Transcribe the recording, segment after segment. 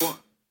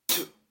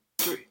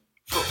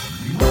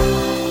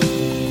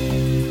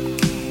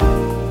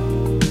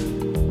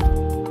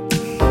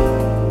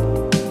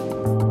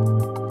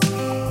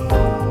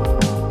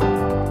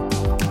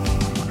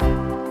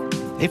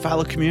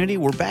Philo community,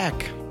 we're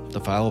back. The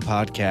Philo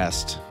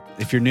Podcast.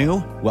 If you're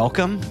new,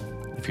 welcome.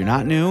 If you're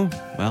not new,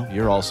 well,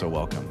 you're also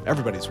welcome.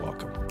 Everybody's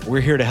welcome.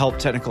 We're here to help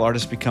technical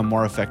artists become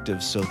more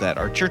effective so that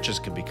our churches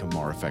can become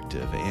more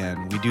effective.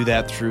 And we do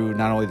that through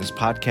not only this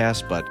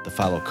podcast, but the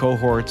Philo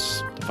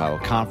cohorts, the Philo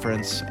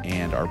conference,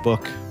 and our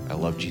book, I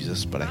Love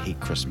Jesus, But I Hate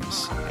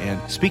Christmas.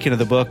 And speaking of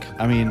the book,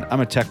 I'm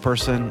a tech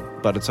person,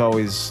 but it's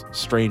always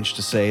strange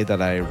to say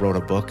that I wrote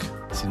a book.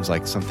 It seems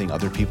like something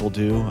other people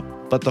do.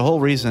 But the whole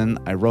reason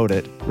I wrote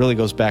it really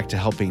goes back to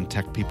helping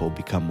tech people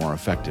become more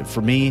effective.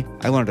 For me,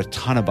 I learned a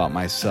ton about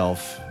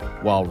myself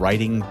while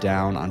writing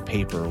down on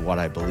paper what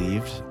I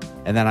believed.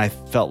 And then I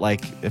felt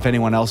like if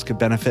anyone else could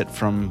benefit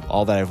from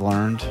all that I've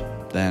learned,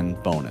 then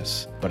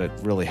bonus. But it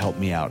really helped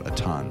me out a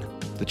ton.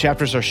 The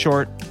chapters are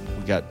short.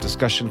 We got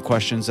discussion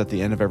questions at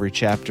the end of every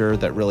chapter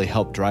that really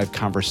help drive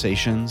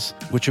conversations,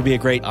 which would be a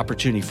great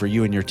opportunity for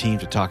you and your team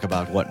to talk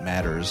about what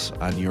matters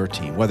on your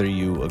team. Whether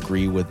you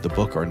agree with the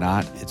book or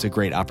not, it's a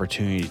great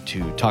opportunity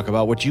to talk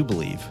about what you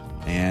believe.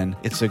 And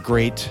it's a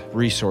great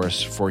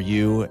resource for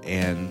you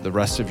and the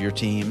rest of your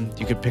team.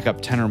 You can pick up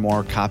 10 or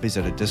more copies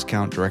at a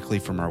discount directly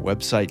from our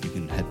website. You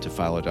can head to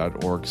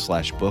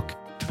philo.org/book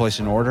to place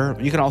an order.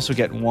 You can also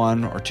get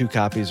 1 or 2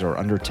 copies or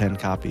under 10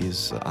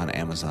 copies on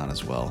Amazon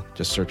as well.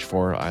 Just search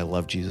for I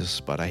Love Jesus,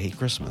 But I Hate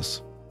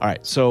Christmas. All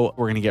right, so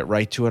we're going to get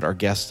right to it. Our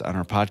guest on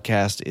our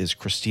podcast is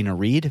Christina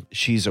Reed.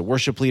 She's a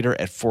worship leader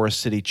at Forest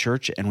City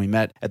Church, and we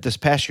met at this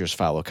past year's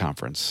Philo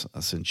conference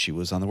since she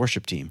was on the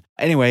worship team.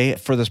 Anyway,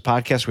 for this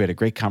podcast, we had a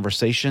great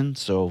conversation,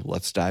 so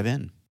let's dive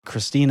in.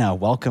 Christina,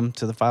 welcome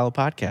to the Philo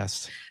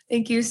podcast.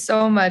 Thank you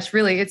so much.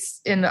 Really,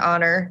 it's an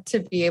honor to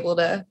be able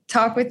to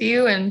talk with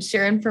you and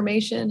share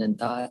information and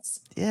thoughts.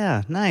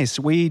 Yeah, nice.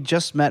 We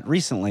just met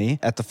recently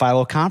at the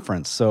Philo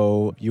conference.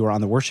 So you were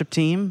on the worship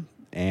team,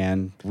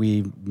 and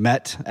we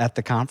met at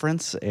the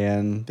conference.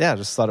 And yeah,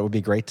 just thought it would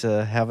be great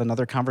to have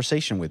another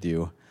conversation with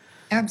you.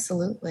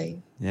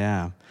 Absolutely.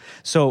 Yeah.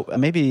 So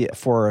maybe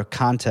for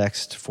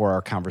context for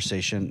our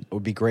conversation, it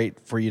would be great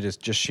for you to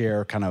just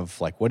share kind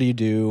of like, what do you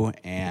do?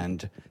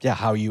 And yeah,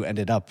 how you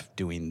ended up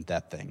doing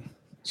that thing.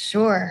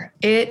 Sure.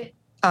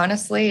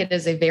 Honestly, it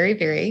is a very,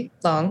 very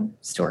long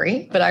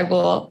story, but I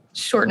will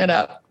shorten it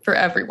up for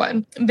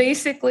everyone.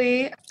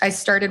 Basically, I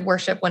started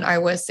worship when I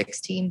was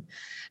 16.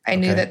 I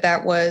knew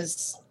that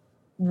was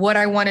what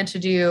I wanted to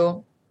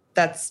do.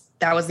 That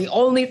was the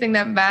only thing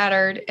that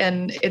mattered.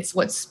 And it's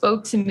what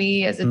spoke to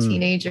me as a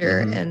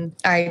teenager. Mm-hmm. And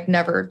I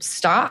never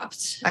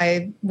stopped.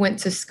 I went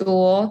to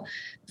school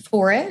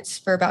for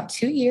it for about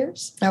 2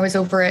 years. I was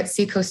over at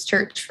Seacoast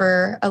Church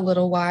for a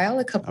little while,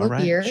 a couple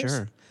of years.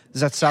 Sure. Is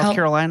that South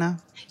Carolina?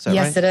 Is that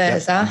yes, right? It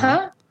is. Yep.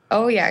 Uh-huh.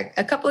 Oh, yeah.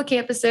 A couple of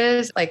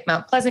campuses like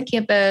Mount Pleasant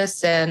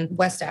campus and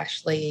West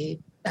Ashley.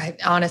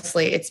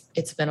 Honestly,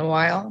 it's been a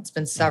while. It's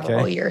been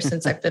several years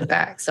since I've been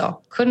back.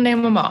 So couldn't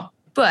name them all.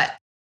 But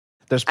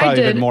there's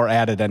probably been more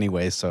added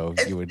anyway. So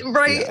you would.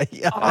 Right.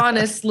 Yeah.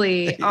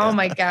 Honestly. Yeah. Oh,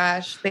 my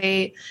gosh.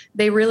 They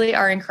really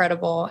are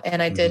incredible.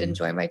 And I did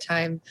enjoy my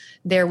time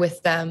there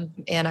with them.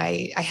 And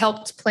I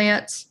helped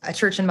plant a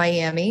church in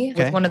Miami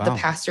with one of the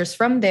pastors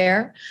from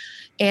there.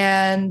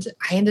 And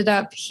I ended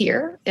up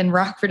here in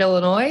Rockford,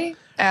 Illinois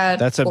at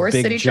That's a Forest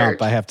big City jump,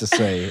 Church. I have to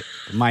say.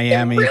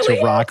 Miami really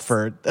to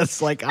Rockford.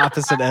 That's like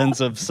opposite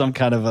ends of some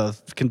kind of a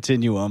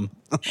continuum.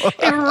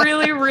 It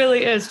really,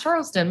 really is.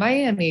 Charleston,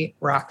 Miami,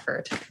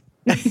 Rockford.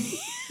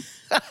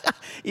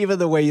 Even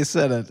the way you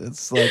said it,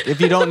 it's like,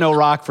 if you don't know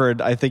Rockford,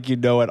 I think you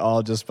know it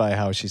all just by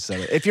how she said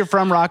it. If you're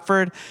from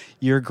Rockford,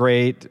 you're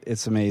great.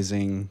 It's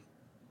amazing.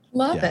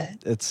 Love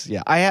it.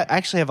 I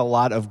actually have a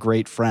lot of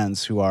great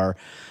friends who are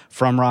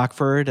from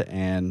Rockford,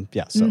 and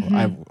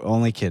I'm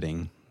only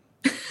kidding.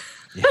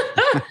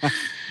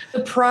 The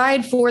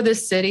pride for the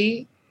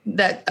city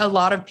that a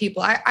lot of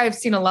people, I've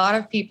seen a lot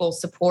of people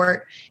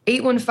support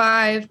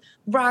 815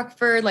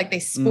 Rockford, like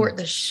they sport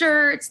the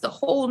shirts, the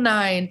whole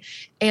 9.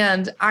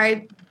 And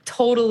I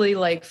totally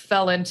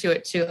fell into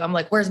it too. I'm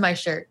like, where's my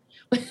shirt?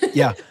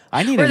 Yeah,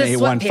 I need an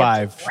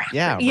 815.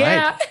 Yeah,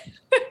 right.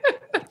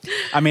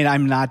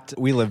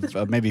 We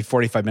live maybe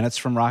 45 minutes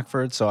from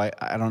Rockford, so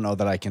I don't know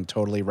that I can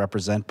totally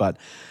represent, but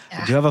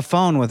I do have a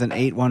phone with an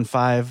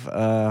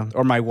 815,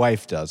 or my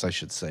wife does, I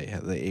should say,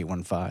 the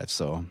 815.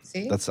 So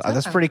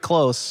that's pretty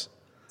close.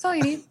 That's all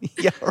you need.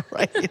 Yeah,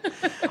 right.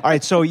 All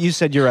right, so you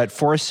said you're at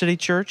Forest City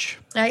Church?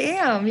 I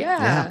am,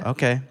 yeah. Yeah,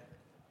 okay.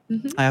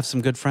 Mm-hmm. I have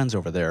some good friends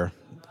over there,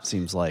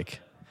 seems like.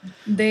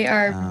 They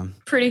are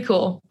pretty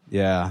cool.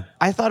 Yeah.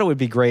 I thought it would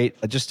be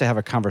great just to have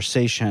a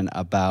conversation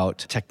about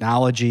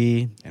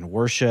technology and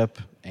worship,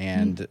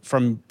 and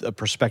from the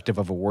perspective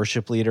of a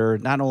worship leader,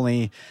 not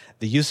only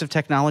the use of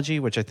technology,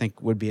 which I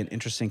think would be an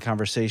interesting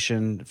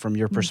conversation from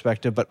your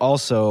perspective, but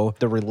also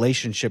the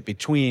relationship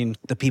between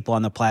the people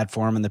on the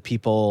platform and the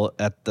people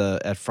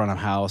at front of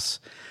house,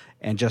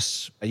 and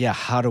just,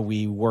 how do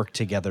we work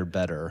together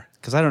better?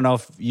 Because I don't know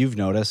if you've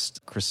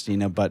noticed,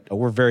 Christina, but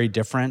we're very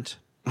different.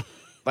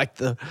 Like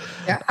the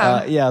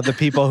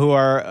people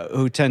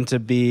who tend to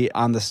be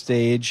on the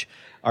stage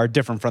are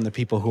different from the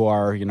people who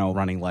are,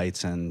 running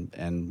lights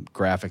and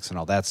graphics and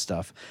all that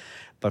stuff.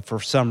 but for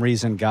some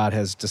reason, God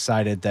has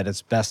decided that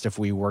it's best if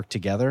we work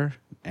together.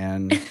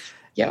 And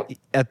Yep.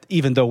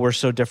 Even though we're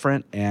so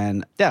different.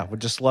 And yeah,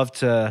 would just love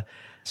to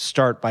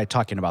start by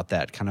talking about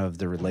that, kind of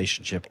the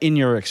relationship in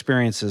your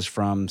experiences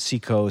from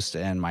Seacoast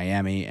and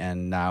Miami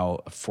and now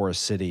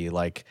Forest City.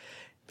 Like,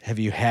 have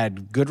you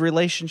had good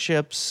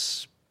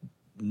relationships,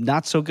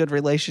 not so good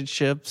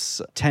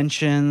relationships,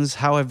 tensions?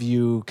 How have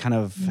you kind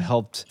of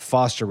helped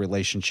foster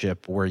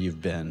relationship where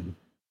you've been?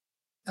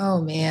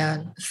 Oh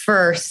man.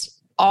 First,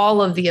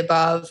 all of the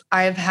above.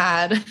 I've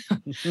had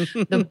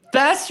the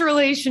best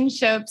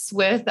relationships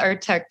with our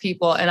tech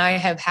people, and I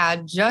have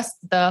had just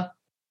the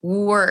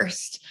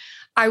worst.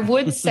 I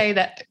would say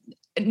that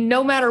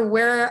no matter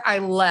where I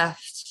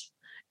left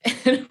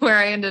and where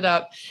I ended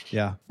up,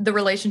 the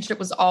relationship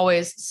was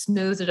always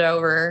smoothed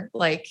over.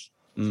 Like,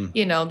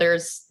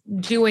 there's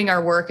doing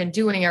our work and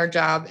doing our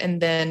job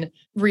and then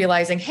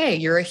realizing, hey,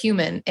 you're a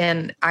human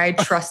and I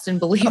trust and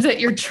believe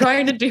that you're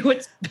trying to do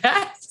what's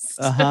best.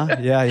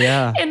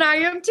 Yeah. And I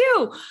am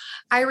too.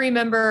 I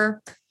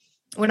remember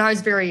when I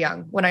was very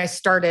young, when I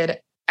started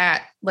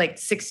at like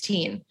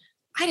 16,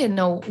 I didn't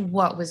know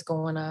what was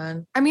going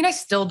on. I mean, I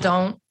still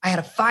don't. I had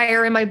a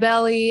fire in my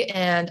belly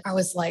and I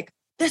was like,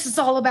 this is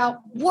all about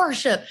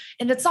worship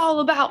and it's all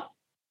about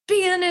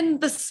being in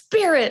the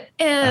spirit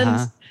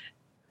and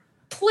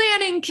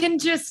planning can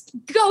just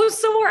go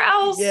somewhere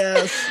else.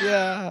 Yes,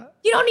 yeah.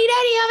 You don't need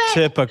any of it.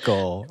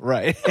 Typical,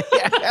 right.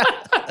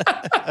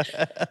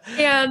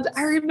 And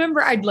I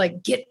remember I'd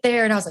like get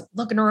there and I was like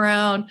looking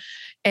around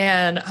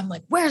and I'm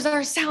like, where's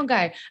our sound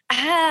guy?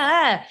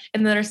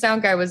 And then our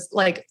sound guy was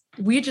like,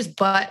 we just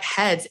butt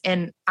heads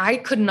and I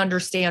couldn't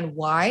understand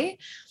why.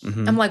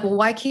 I'm like, well,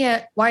 why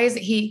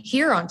isn't he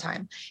here on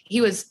time?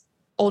 He was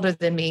older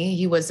than me.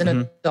 He was an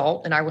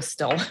adult and I was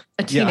still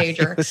a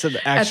teenager. He was an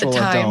actual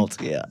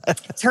adult. Yeah.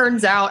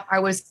 Turns out I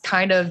was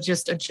kind of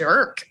just a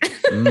jerk.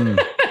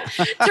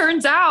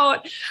 Turns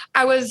out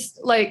I was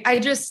like, I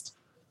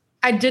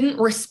didn't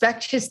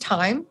respect his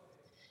time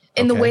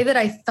in the way that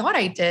I thought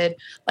I did.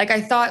 Like,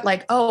 I thought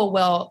like, oh,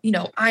 well,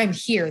 I'm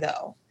here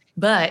though.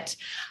 But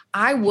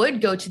I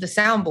would go to the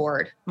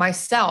soundboard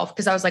myself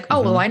because I was like,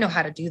 oh, well, I know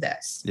how to do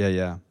this.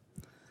 Yeah.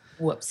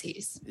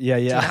 Whoopsies. Yeah.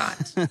 Do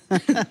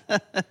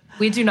not.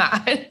 We do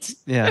not.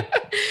 Yeah.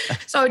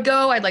 So I would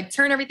go, I'd like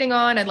turn everything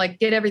on, I'd like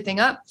get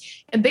everything up.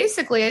 And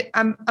basically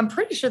I'm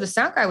pretty sure the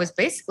sound guy was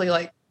basically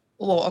like,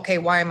 well, okay,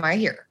 why am I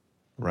here?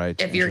 Right.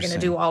 If you're going to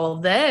do all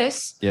of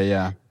this.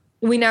 Yeah.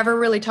 We never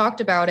really talked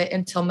about it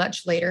until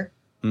much later.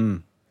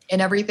 And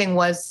everything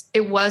was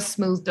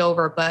smoothed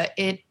over, but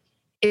it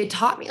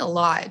taught me a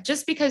lot.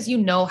 Just because you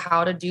know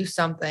how to do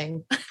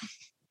something.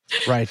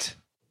 Right.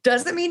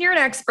 Doesn't mean you're an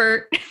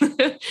expert.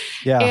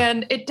 Yeah.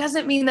 And it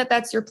doesn't mean that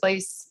that's your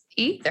place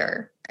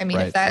either. I mean,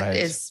 if that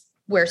is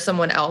where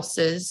someone else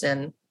is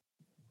and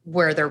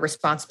where their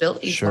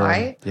responsibilities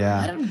lie,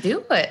 let them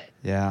do it.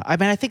 Yeah. I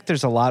mean, I think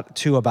there's a lot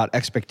too about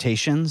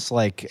expectations,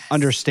 like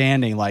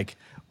understanding, like,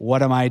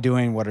 what am I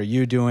doing? What are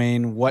you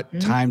doing? What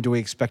time do we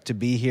expect to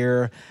be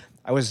here?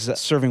 I was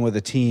serving with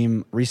a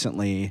team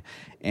recently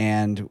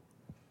and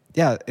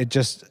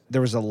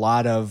there was a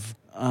lot of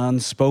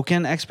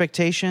unspoken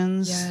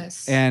expectations.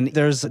 Yes. And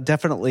there's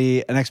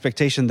definitely an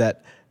expectation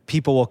that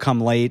people will come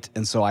late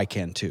and so I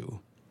can too.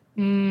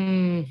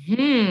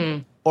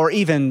 Or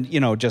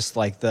even, just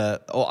like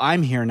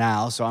I'm here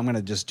now, so I'm going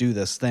to just do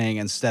this thing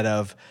instead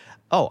of,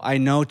 I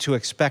know to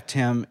expect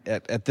him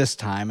at this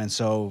time. And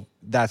so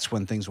that's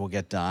when things will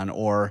get done.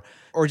 Or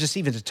just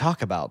even to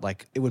talk about,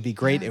 like, it would be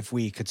great if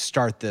we could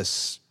start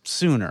this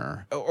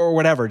sooner or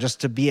whatever,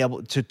 just to be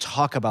able to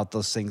talk about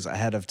those things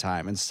ahead of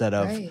time instead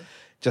of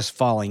just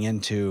falling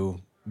into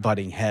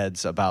butting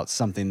heads about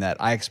something that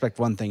I expect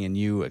one thing and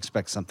you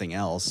expect something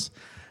else.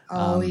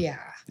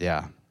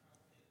 Yeah.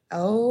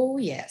 Oh,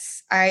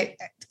 yes.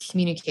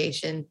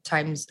 Communication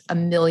times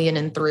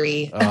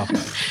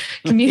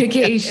 1,000,003.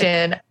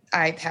 Communication.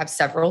 I have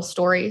several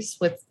stories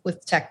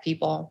with tech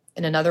people.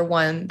 And another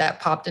one that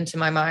popped into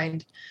my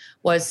mind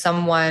was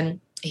someone,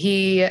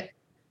 he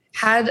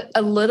had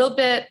a little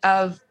bit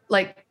of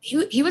like,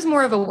 he was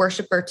more of a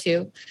worshiper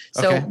too.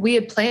 So we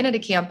had planted a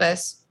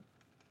campus.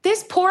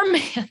 This poor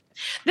man,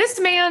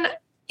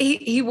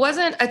 he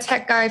wasn't a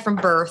tech guy from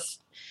birth.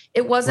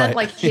 It wasn't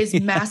like his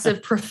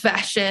massive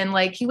profession.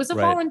 Like, he was a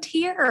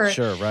volunteer.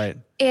 Sure, right.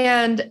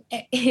 And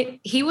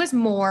he was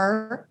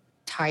more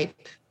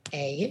type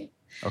A.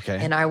 Okay.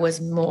 And I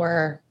was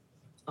more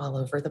all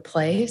over the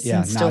place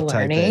and still not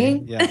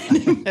learning. Type A.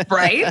 Yeah.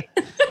 Right?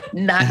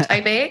 Not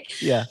type A.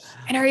 Yeah.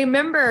 And I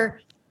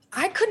remember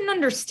I couldn't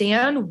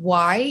understand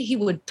why he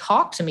would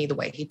talk to me the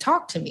way he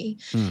talked to me.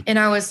 And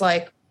I was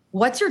like,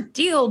 what's your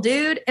deal,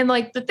 dude? And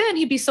like, but then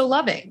he'd be so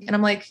loving. And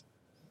I'm like,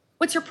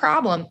 what's your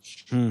problem?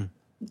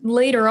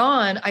 Later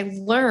on, I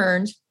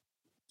learned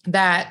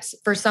that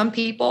for some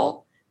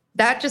people,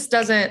 that just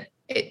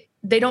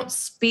they don't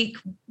speak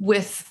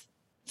with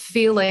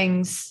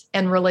feelings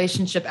and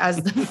relationship as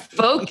the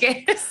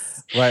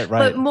focus. Right.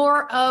 But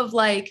more of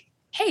like,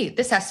 hey,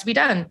 this has to be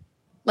done.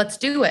 let's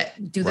do it,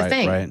 do the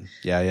thing. Right.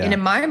 Yeah. And in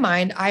my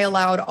mind, I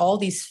allowed all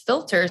these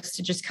filters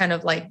to just kind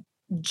of like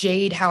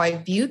jade how I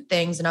viewed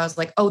things. And I was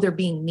like, oh, they're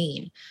being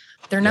mean.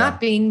 They're not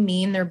being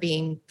mean. They're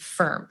being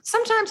firm.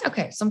 Sometimes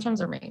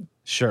they're mean.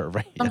 Sure.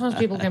 Right. Sometimes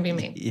people can be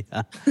mean.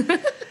 Yeah.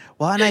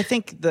 Well, and I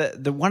think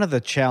the one of the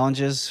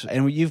challenges,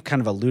 and you've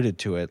kind of alluded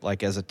to it,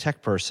 like as a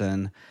tech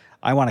person,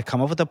 I want to come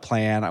up with a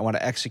plan. I want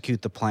to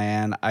execute the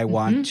plan. I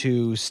want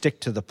to stick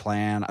to the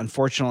plan.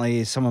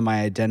 Unfortunately, some of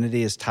my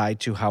identity is tied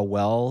to how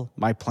well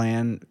my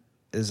plan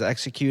is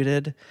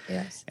executed.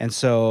 Yes. And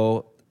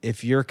so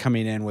if you're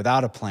coming in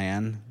without a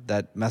plan,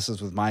 that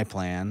messes with my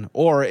plan.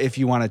 Or if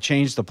you want to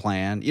change the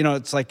plan,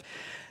 it's like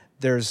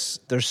there's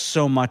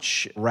so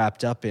much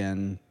wrapped up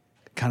in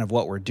kind of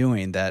what we're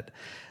doing that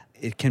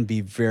it can be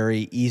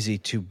very easy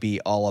to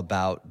be all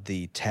about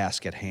the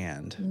task at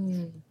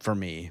hand for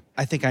me.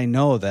 I think I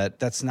know that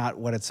that's not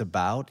what it's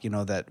about,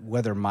 that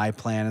whether my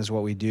plan is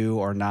what we do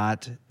or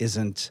not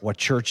isn't what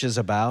church is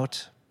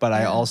about. But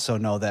I also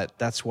know that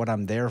that's what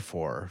I'm there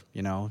for,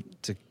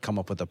 to come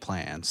up with a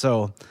plan.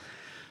 So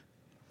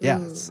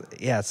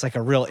it's like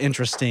a real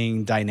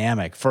interesting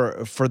dynamic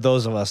for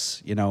those of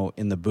us,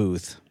 in the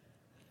booth.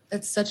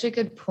 That's such a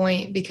good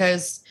point,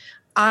 because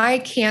I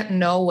can't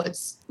know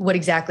what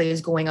exactly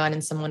is going on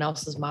in someone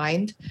else's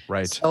mind.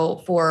 Right. So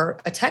for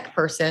a tech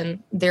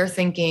person, they're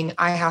thinking,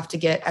 I have to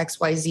get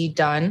XYZ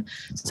done.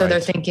 So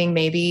they're thinking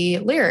maybe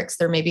lyrics,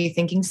 they're maybe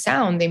thinking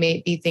sound, they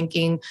may be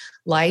thinking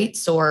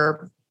lights,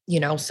 or,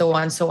 so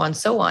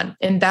on.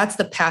 And that's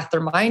the path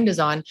their mind is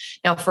on.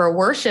 Now, for a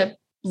worship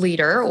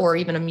leader or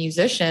even a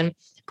musician,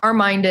 our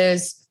mind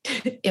is,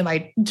 am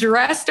I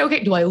dressed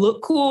okay? Do I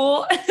look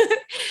cool?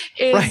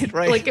 Right.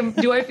 Like,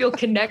 do I feel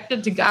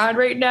connected to God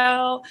right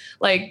now?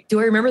 Like, do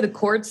I remember the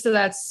chords to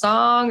that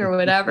song or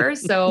whatever?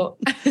 So,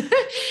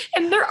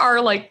 and there are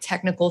like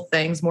technical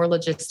things, more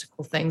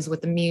logistical things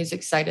with the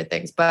music side of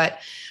things, but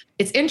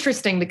it's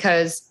interesting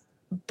because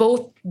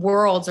both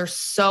worlds are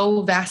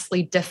so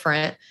vastly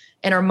different,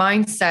 and our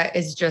mindset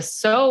is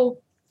just so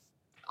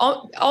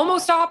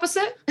almost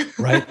opposite.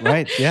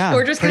 Right. Yeah.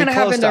 We're just kind of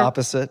having to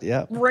opposite.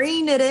 Yeah.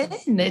 rein it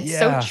in. It's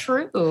so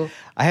true.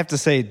 I have to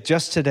say,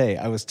 just today,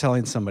 I was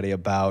telling somebody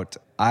about,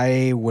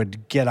 I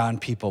would get on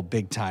people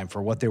big time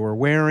for what they were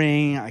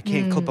wearing. I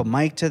can't clip a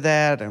mic to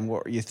that. And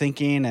what were you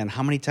thinking? And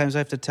how many times I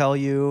have to tell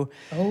you?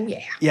 Oh,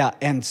 yeah. Yeah.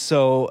 And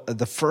so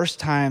the first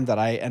time that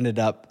I ended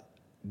up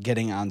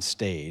getting on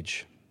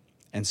stage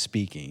and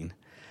speaking,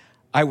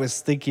 I was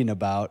thinking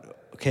about,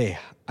 okay,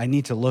 I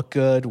need to look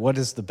good. What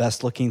is the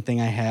best looking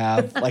thing I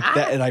have? Like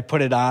that. And I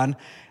put it on,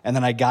 and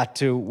then I got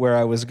to where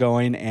I was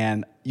going,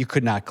 and you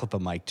could not clip a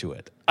mic to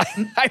it.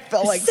 I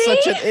felt like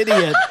such an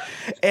idiot.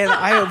 And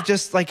I have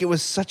just like, it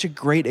was such a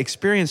great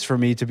experience for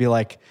me to be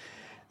like,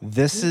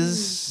 this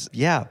is,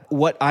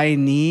 what I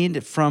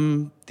need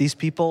from these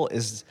people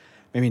is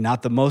maybe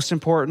not the most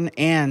important.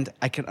 And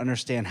I can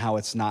understand how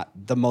it's not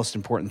the most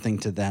important thing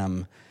to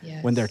them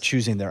when they're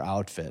choosing their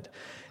outfit.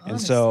 Honestly,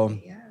 and so,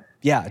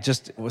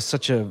 just it was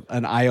such an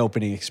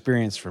eye-opening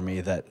experience for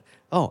me that,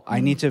 I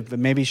need to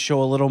maybe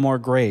show a little more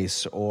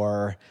grace,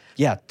 or,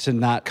 to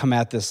not come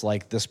at this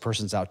like this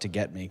person's out to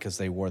get me because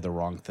they wore the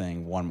wrong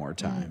thing one more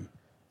time.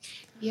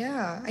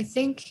 Yeah, I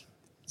think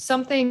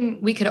something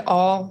we could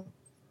all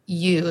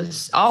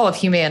use, all of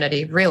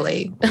humanity,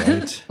 really.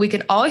 Right. We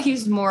could all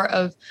use more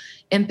of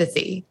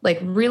empathy, like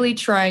really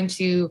trying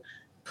to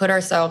put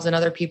ourselves in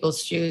other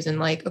people's shoes and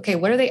like, okay,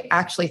 what are they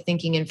actually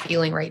thinking and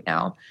feeling right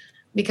now?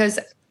 Because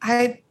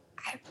I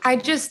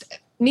just,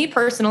 me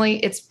personally,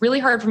 it's really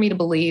hard for me to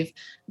believe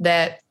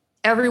that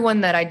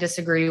everyone that I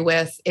disagree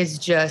with is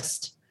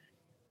just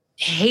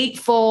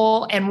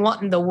hateful and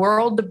wanting the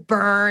world to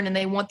burn, and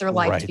they want their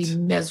life to be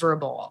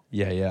miserable.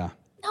 Yeah.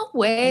 No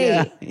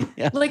way.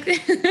 Yeah. Like,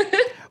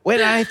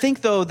 wait, I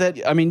think though that,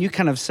 you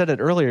kind of said it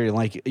earlier,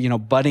 like,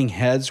 butting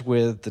heads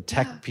with the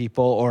tech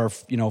people, or,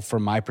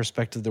 from my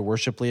perspective, the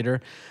worship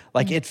leader,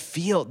 like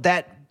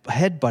that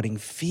headbutting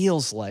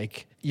feels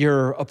like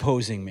you're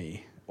opposing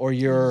me, or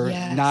you're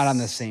not on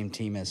the same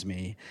team as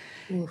me.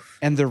 Oof.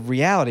 And the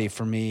reality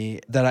for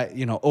me that I,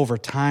 over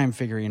time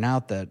figuring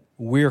out that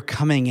we're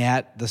coming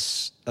at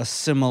a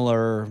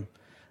similar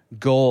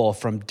goal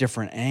from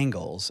different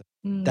angles,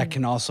 that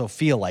can also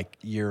feel like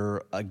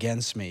you're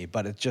against me,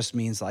 but it just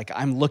means like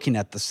I'm looking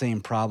at the same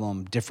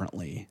problem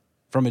differently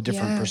from a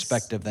different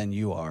perspective than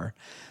you are,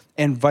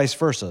 and vice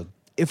versa.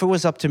 If it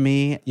was up to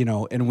me,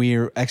 and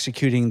we're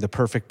executing the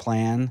perfect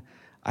plan,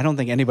 I don't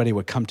think anybody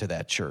would come to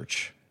that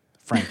church,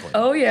 frankly.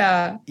 Oh,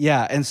 yeah.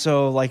 Yeah, and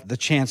so like the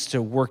chance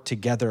to work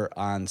together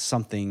on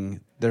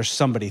something, there's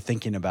somebody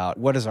thinking about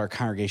what does our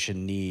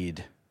congregation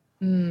need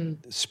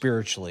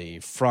spiritually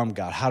from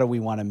God? How do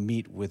we want to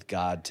meet with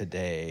God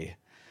today?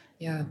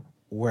 Yeah.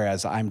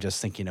 Whereas I'm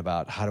just thinking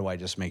about how do I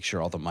just make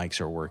sure all the mics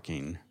are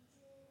working?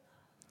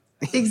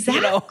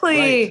 Exactly.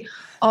 Right?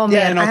 Oh,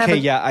 man.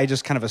 I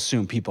just kind of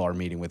assume people are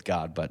meeting with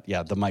God, but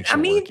the mics are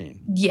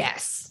working.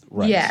 Yes.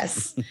 Right.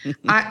 Yes.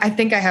 I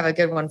think I have a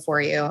good one for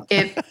you.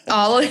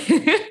 All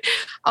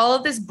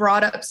of this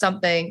brought up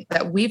something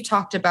that we've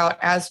talked about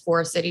as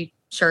Forest City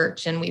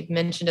church, and we've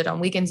mentioned it on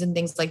weekends and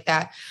things like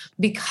that,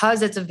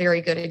 because it's a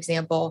very good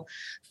example.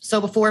 So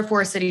before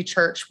Forest City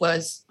Church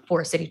was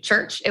Forest City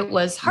Church, it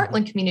was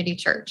Heartland Community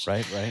Church.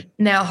 Right.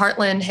 Now,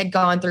 Heartland had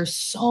gone through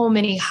so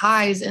many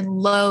highs and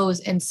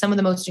lows, and some of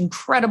the most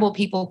incredible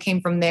people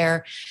came from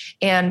there.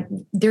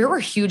 And there were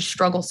huge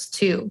struggles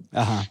too.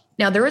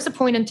 Now, there was a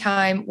point in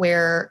time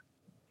where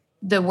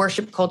the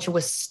worship culture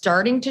was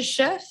starting to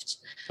shift.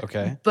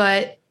 Okay.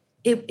 But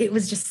it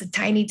was just a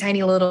tiny,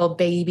 tiny little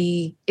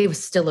baby. It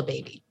was still a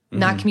baby,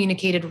 not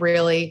communicated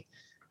really.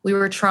 We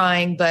were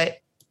trying, but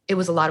it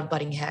was a lot of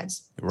butting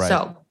heads. Right.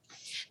 So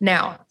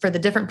now for the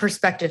different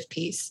perspective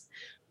piece,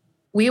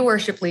 we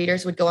worship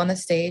leaders would go on the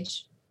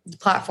stage, the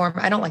platform.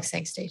 I don't like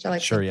saying stage. I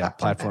like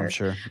platform.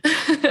 Sure.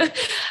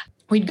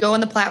 We'd go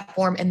on the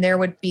platform, and there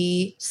would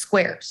be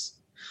squares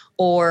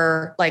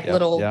or like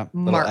little marks.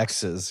 Little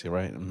X's,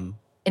 right? Mm-hmm.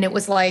 And it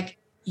was like,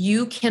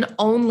 you can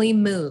only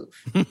move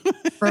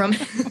from.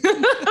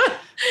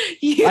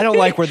 I don't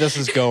like where this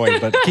is going,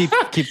 but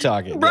keep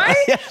talking. Right?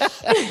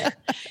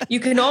 You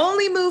can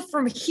only move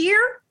from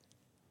here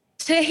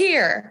to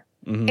here.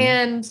 Mm-hmm.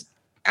 And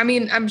I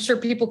mean, I'm sure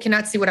people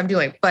cannot see what I'm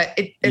doing, but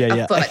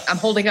a foot. I'm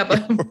holding up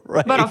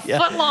about a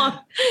foot long.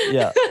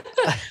 Yeah.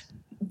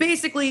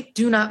 Basically,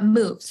 do not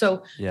move.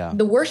 So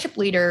the worship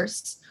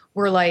leaders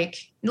were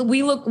like,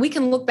 we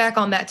can look back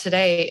on that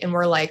today, and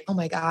we're like, oh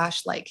my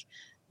gosh, like,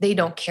 they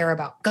don't care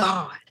about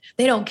God.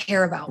 They don't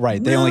care about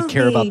right. They only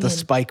care about the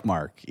spike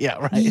mark. Yeah,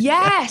 right.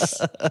 Yes.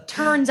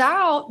 Turns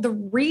out the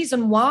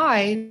reason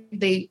why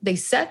they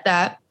said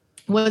that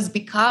was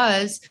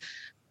because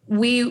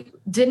we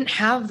didn't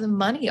have the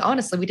money.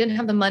 Honestly, we didn't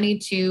have the money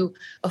to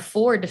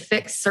afford to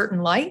fix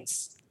certain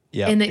lights.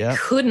 Yeah, and it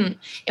couldn't.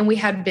 And we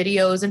had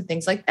videos and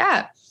things like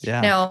that. Yeah.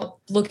 Now,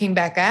 looking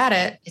back at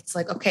it, it's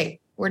like, okay,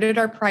 where did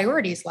our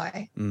priorities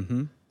lie?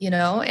 Mm-hmm. You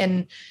know,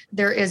 and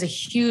there is a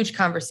huge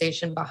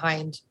conversation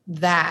behind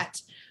that.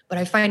 But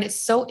I find it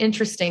so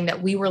interesting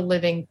that we were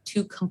living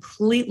two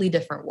completely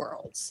different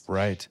worlds.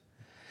 Right.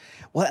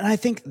 Well, and I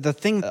think the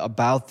thing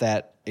about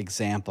that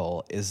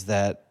example is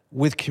that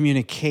with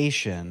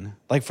communication,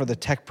 like for the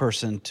tech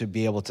person to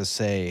be able to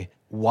say,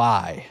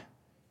 why?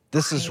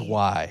 This is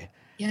why.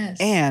 Yes.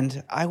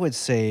 And I would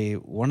say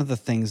one of the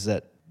things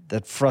that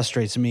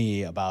frustrates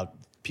me about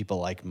people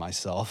like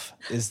myself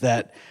is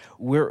that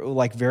we're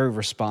like very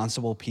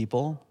responsible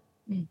people,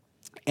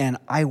 and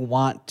I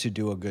want to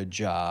do a good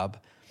job.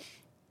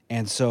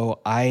 And so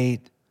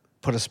I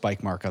put a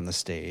spike mark on the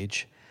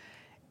stage,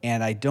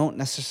 and I don't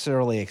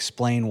necessarily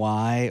explain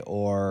why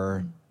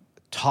or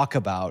talk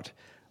about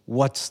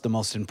what's the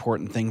most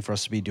important thing for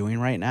us to be doing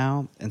right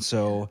now. And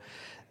so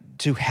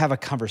to have a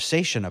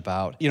conversation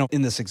about,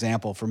 in this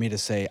example, for me to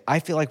say, I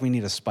feel like we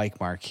need a spike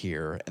mark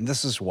here, and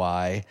this is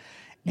why,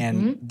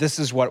 and this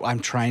is what I'm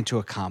trying to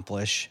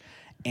accomplish,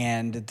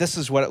 and this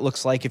is what it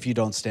looks like if you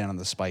don't stand on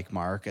the spike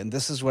mark, and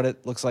this is what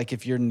it looks like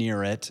if you're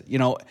near it,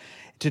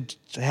 to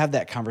have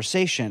that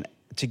conversation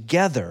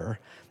together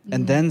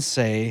and then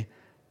say,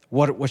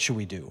 what should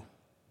we do?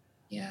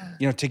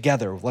 Yeah.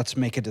 Together, let's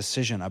make a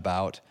decision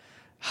about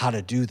how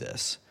to do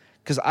this.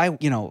 Because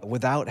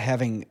without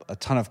having a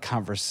ton of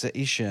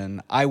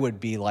conversation, I would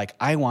be like,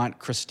 I want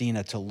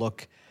Christina to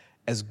look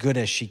as good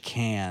as she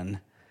can.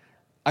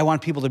 I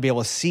want people to be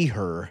able to see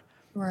her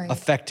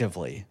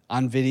effectively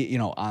on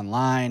video,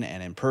 online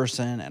and in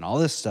person and all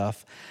this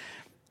stuff.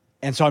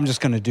 And so I'm just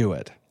going to do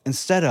it.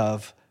 Instead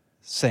of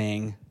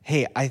saying,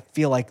 hey, I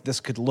feel like this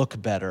could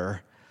look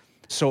better,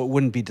 so it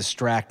wouldn't be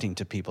distracting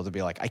to people to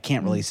be like, I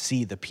can't really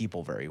see the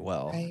people very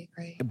well.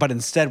 Right. But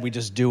instead, we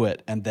just do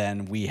it, and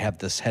then we have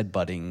this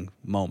headbutting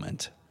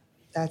moment.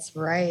 That's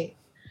right.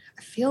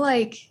 I feel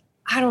like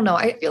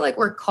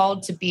we're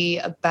called to be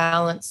a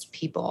balanced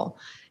people.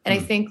 And I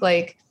think,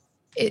 like,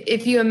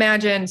 if you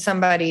imagine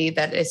somebody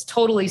that is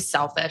totally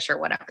selfish or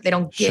whatever, they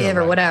don't give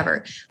or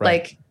whatever,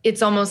 like,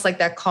 it's almost like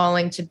that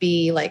calling to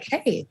be like,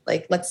 hey,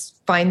 like,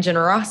 let's find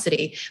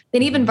generosity.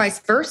 And even vice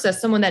versa,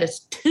 someone that is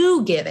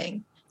too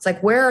giving. It's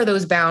like, where are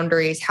those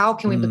boundaries? How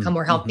can we become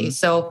more healthy?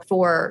 So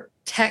for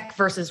tech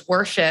versus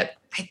worship,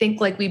 I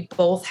think like we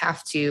both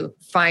have to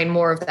find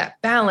more of that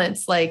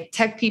balance. Like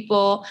tech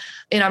people,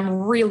 and I'm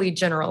really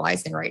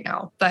generalizing right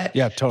now, but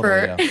yeah,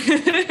 totally.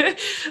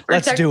 For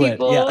Let's tech do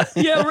people, it.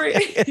 Yeah,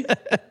 right.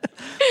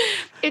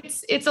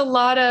 It's a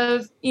lot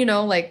of,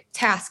 like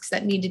tasks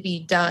that need to be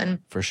done.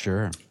 For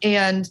sure.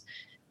 And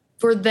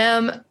for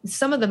them,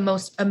 some of the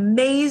most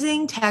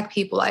amazing tech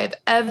people I have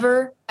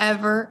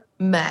ever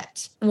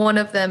met. One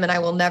of them, and I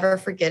will never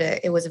forget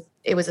it. It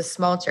was a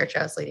small church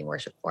I was leading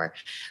worship for,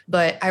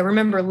 but I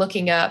remember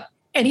looking up,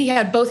 and he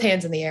had both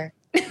hands in the air.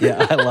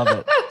 Yeah, I love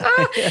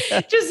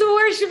it. Just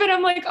worship it.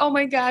 I'm like, oh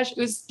my gosh, it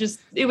was just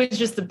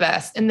the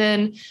best. And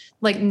then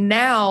like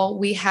now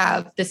we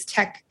have this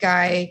tech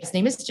guy. His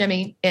name is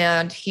Jimmy,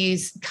 and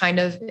he's kind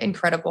of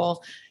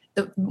incredible.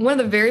 One of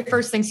the very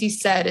first things he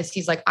said is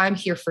he's like, I'm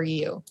here for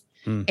you.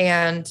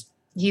 And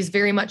he's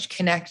very much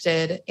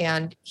connected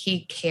and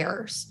he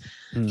cares.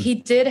 He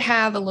did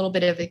have a little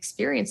bit of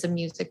experience in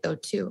music though,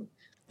 too.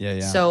 Yeah.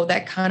 So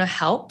that kind of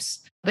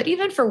helps. But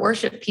even for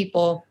worship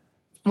people,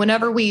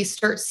 whenever we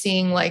start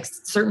seeing like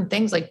certain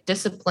things like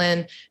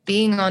discipline,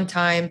 being on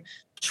time,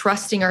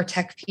 trusting our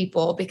tech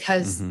people,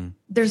 because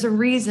there's a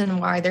reason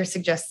why they're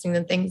suggesting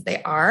the things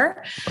they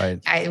are, right?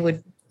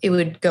 It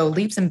would go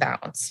leaps and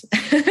bounds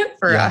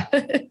for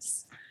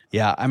us.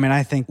 Yeah. I mean,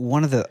 I think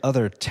one of the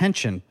other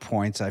tension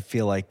points I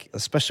feel like,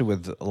 especially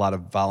with a lot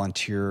of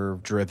volunteer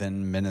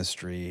driven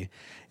ministry,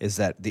 is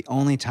that the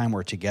only time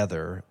we're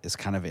together is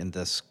kind of in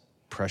this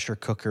pressure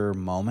cooker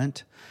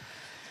moment.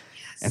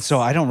 Yes. And so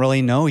I don't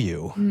really know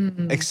you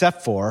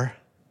except for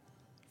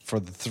the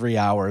 3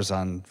 hours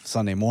on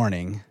Sunday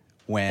morning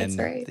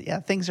when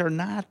things are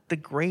not the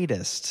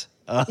greatest.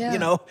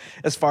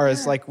 As far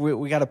as like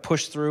we got to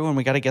push through and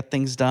we got to get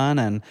things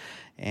done.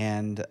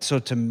 And so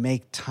to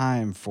make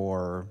time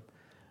for,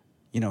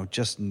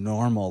 just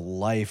normal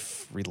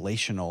life,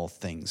 relational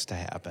things to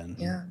happen.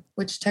 Yeah,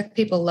 which tech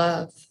people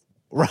love.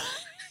 Right.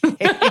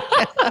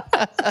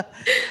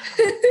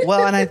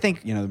 Well, and I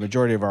think, the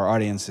majority of our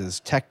audience is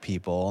tech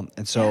people.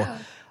 And so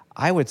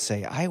I would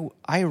say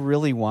I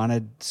really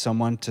wanted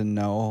someone to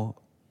know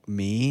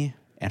me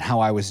and how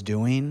I was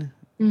doing.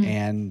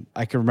 And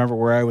I can remember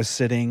where I was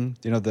sitting,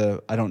 I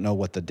don't know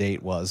what the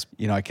date was.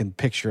 I can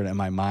picture it in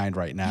my mind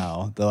right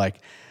now. They're like,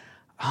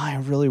 I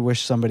really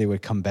wish somebody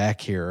would come back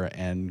here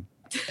and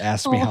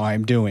ask me how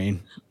I'm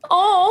doing.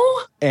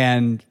 Oh.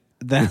 And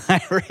then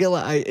I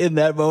realized in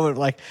that moment,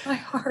 like, my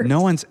heart.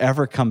 No one's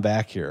ever come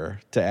back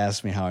here to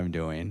ask me how I'm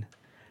doing.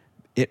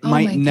 It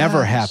might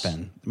never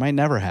happen. It might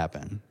never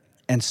happen.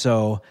 And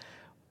so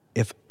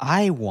if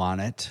I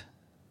want it,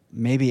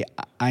 maybe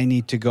I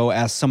need to go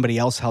ask somebody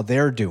else how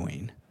they're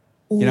doing.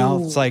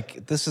 It's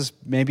like, this is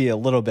maybe a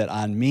little bit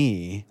on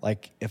me.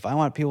 Like, if I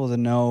want people to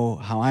know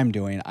how I'm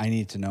doing, I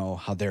need to know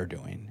how they're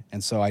doing.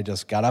 And so I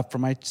just got up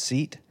from my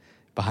seat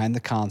behind the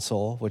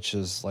console, which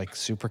is like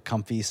super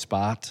comfy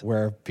spot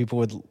where people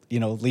would,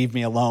 leave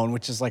me alone,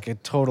 which is like a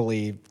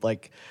totally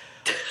like,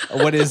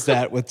 what is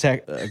that with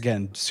tech?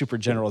 Again, super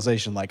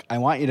generalization. Like, I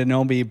want you to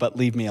know me, but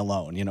leave me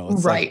alone.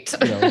 It's right.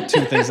 Like,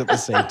 two things at the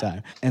same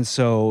time. And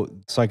so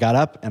I got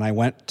up and I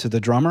went to the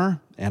drummer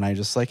and I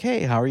just like,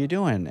 hey, how are you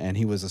doing? And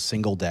he was a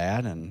single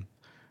dad. And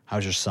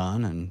how's your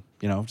son? And,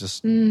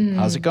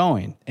 how's it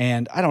going?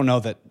 And I don't know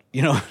that,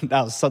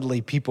 now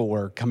suddenly people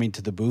were coming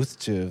to the booth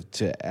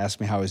to ask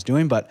me how I was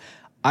doing, but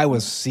I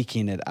was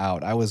seeking it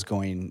out. I was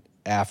going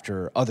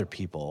after other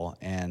people.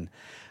 And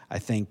I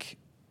think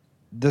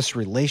this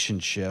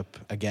relationship,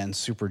 again,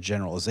 super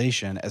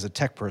generalization, as a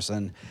tech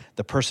person,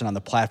 the person on the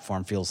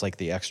platform feels like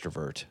the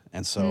extrovert.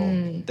 And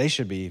so they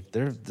should be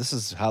there. This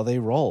is how they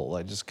roll.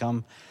 I just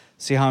come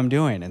see how I'm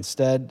doing.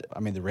 Instead, I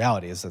mean, the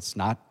reality is that's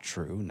not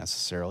true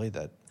necessarily,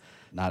 that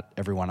not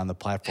everyone on the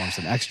platform is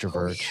an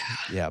extrovert.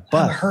 But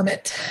I'm a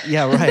hermit.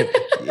 Yeah, right.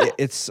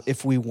 It's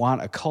if we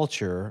want a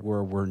culture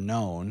where we're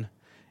known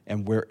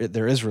and where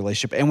there is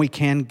relationship and we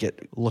can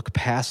look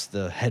past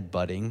the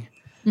headbutting,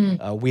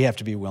 we have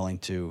to be willing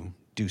to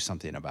do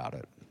something about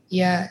it.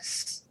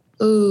 Yes.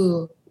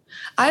 Ooh,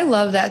 I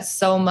love that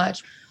so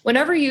much.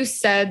 Whenever you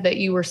said that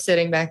you were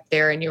sitting back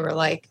there and you were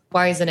like,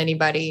 why isn't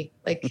anybody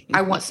like,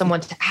 I want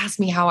someone to ask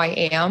me how I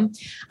am.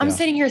 I'm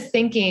sitting here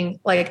thinking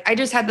like, I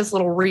just had this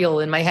little reel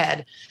in my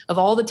head of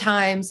all the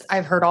times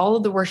I've heard all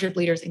of the worship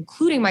leaders,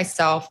 including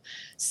myself,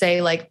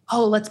 say like,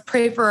 oh, let's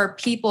pray for our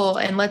people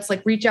and let's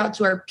like reach out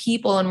to our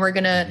people. And we're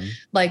going to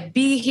like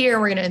be here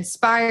and we're going to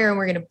inspire and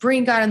we're going to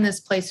bring God in this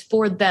place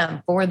for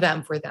them.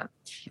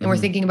 And we're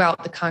thinking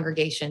about the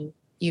congregation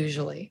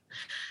usually,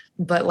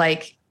 but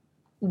like,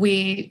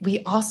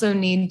 we also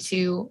need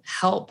to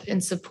help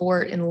and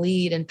support and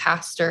lead and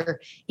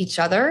pastor each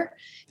other.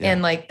 Yeah.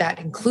 And like, that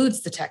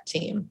includes the tech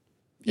team,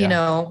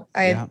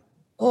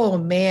 oh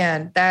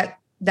man,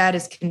 that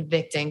is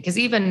convicting. Cause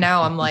even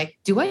now I'm like,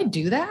 do I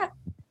do that?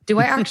 Do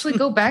I actually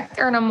go back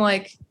there? And I'm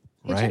like,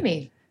 hey,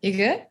 Jimmy, you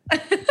good?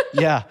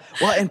 Yeah.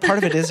 Well, and part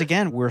of it is,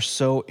 again, we're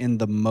so in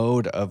the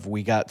mode of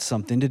we got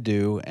something to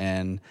do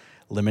and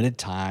limited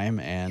time.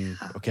 And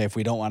okay, if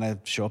we don't want to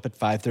show up at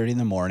 5:30 in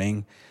the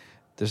morning,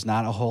 there's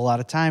not a whole lot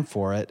of time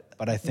for it.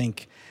 But I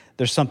think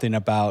there's something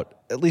about,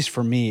 at least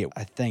for me,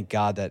 I thank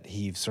God that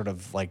he sort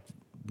of like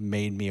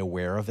made me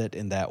aware of it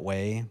in that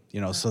way,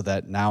 so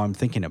that now I'm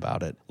thinking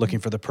about it, looking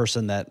for the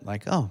person that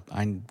like, oh,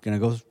 I'm going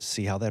to go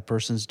see how that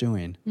person's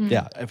doing.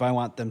 Yeah. If I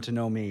want them to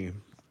know me,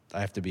 I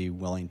have to be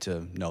willing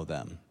to know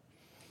them.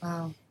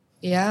 Wow.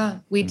 Yeah,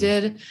 we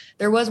did.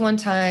 There was one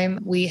time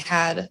we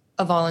had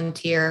a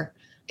volunteer.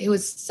 It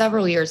was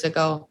several years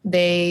ago.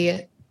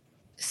 They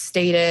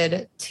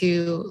stated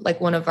to like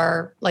one of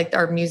our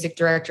music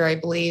director, I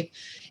believe,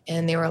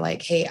 and they were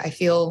like, hey, I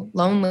feel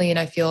lonely and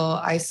I feel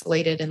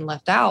isolated and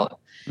left out.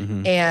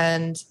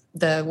 And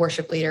the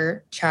worship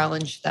leader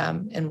challenged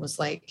them and was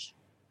like,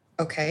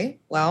 okay,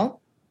 well,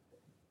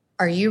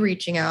 are you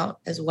reaching out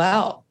as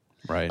well?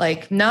 Right.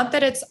 Like, not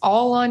that it's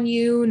all on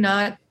you,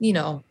 not,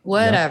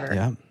 whatever.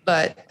 Yeah.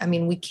 But I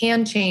mean, we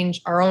can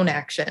change our own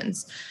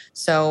actions.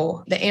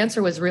 So the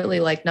answer was really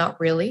like, not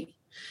really.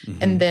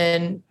 And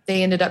then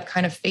they ended up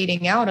kind of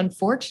fading out,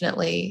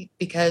 unfortunately,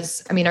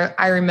 because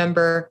I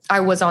remember I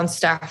was on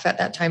staff at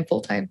that time,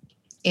 full time,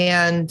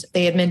 and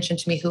they had mentioned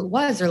to me who it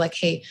was. They're like,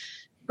 hey,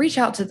 reach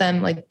out to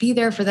them, like be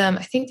there for them.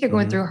 I think they're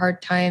going through a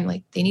hard time.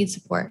 Like they need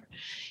support.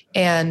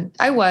 And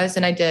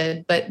I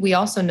did, but we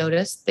also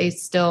noticed they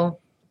still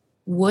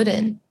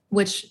wouldn't,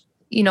 which,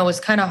 was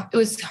it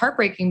was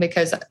heartbreaking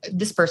because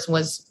this person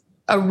was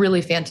a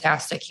really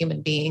fantastic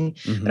human being,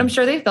 but I'm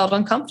sure they felt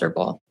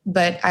uncomfortable.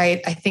 But I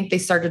think they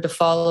started to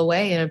fall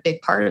away. And a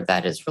big part of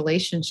that is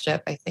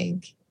relationship, I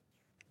think.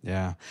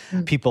 Yeah.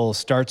 People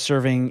start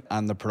serving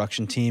on the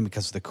production team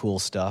because of the cool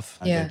stuff.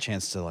 I get a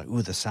chance to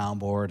the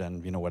soundboard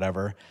and,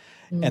 whatever.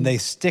 And they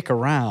stick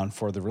around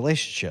for the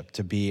relationship,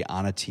 to be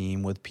on a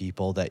team with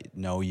people that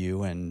know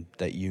you and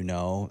that you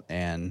know.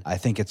 And I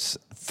think it's,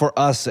 for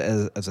us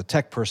as a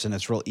tech person,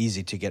 it's real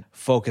easy to get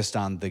focused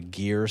on the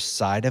gear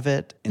side of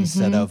it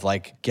instead of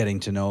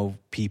getting to know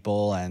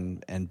people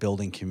and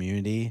building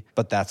community.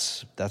 But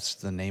that's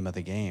the name of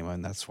the game,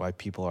 and that's why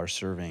people are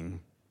serving.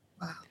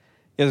 Wow.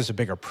 Yeah, there's a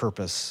bigger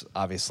purpose,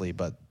 obviously,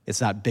 but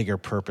it's not bigger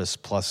purpose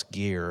plus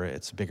gear.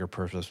 It's bigger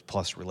purpose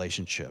plus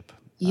relationship.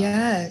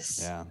 Yes.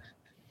 Yeah.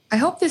 I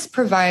hope this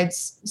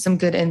provides some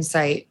good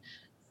insight,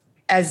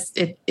 as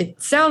it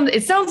sounds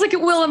like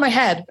it will in my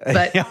head,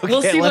 but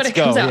we'll see what it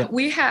comes out. Yeah.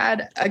 We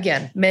had,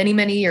 again, many,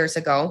 many years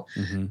ago,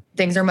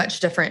 things are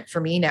much different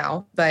for me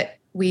now, but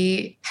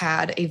we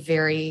had a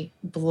very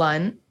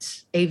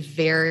blunt, a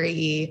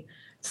very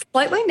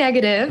slightly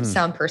negative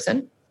sound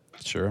person.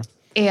 Sure.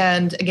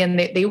 And again,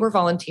 they were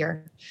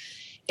volunteer,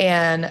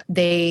 and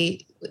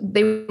they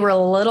were a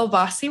little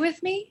bossy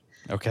with me.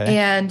 Okay.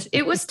 And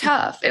it was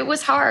tough. It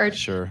was hard.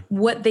 Sure.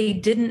 What they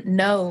didn't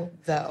know,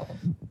 though,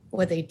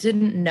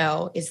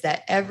 is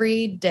that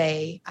every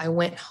day I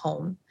went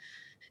home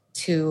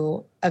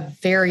to a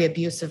very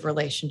abusive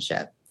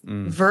relationship,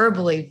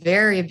 verbally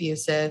very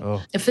abusive,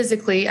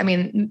 physically,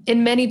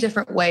 in many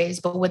different ways.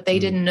 But what they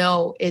didn't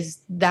know is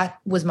that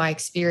was my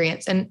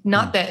experience. And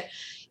not that,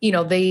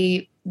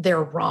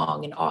 they're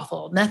wrong and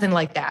awful, nothing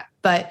like that.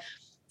 But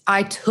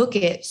I took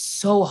it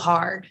so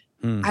hard.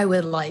 I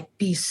would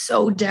be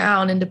so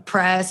down and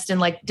depressed and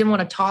didn't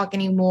want to talk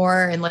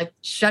anymore and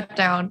shut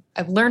down.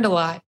 I've learned a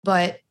lot,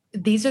 but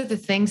these are the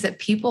things that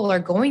people are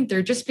going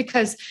through. Just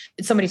because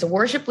somebody's a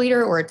worship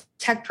leader or a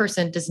tech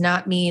person does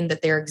not mean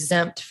that they're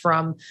exempt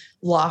from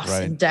loss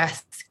and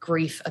death,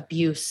 grief,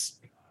 abuse,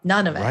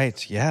 none of it.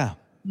 Right. Yeah.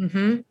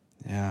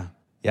 Yeah.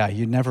 Yeah.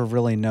 You never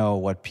really know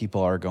what people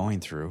are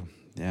going through.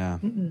 Yeah.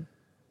 And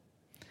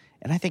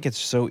I think it's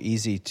so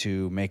easy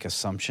to make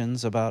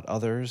assumptions about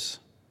others.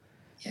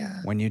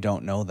 Yeah. When you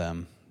don't know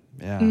them.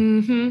 Yeah.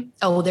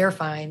 Oh, they're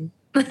fine.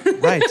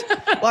 Right.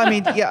 Well,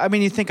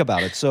 you think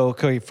about it. So,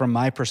 okay, from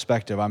my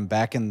perspective, I'm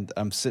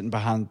sitting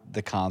behind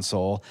the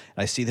console,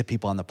 and I see the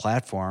people on the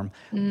platform.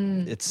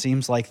 It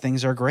seems like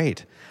things are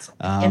great.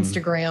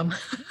 Instagram.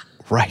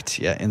 Right.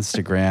 Yeah.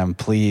 Instagram,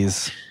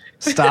 please.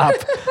 Stop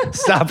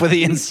with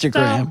the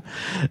Instagram.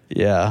 Stop.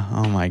 Yeah.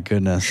 Oh my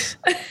goodness.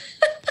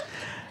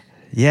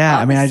 Yeah.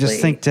 Honestly. I just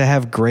think to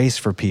have grace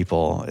for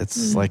people,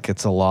 it's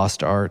it's a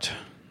lost art.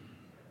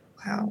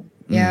 Wow.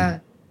 Yeah,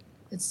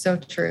 it's so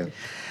true.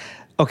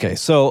 Okay,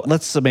 so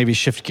let's maybe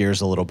shift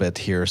gears a little bit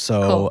here.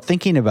 So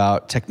thinking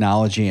about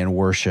technology and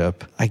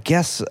worship, I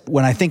guess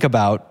when I think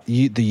about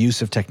the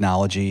use of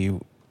technology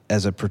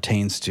as it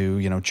pertains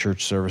to,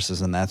 church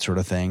services and that sort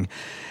of thing,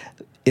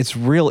 it's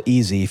real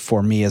easy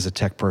for me as a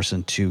tech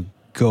person to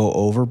go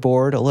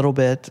overboard a little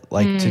bit,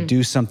 to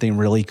do something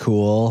really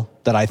cool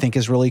that I think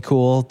is really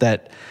cool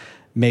that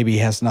maybe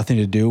has nothing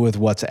to do with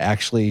what's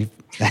actually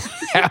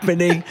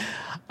happening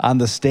on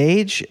the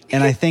stage.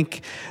 And I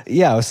think,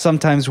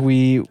 sometimes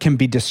we can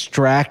be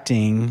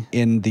distracting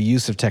in the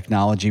use of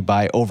technology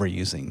by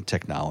overusing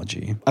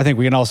technology. I think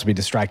we can also be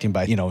distracting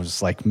by,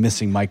 just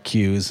missing mic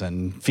cues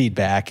and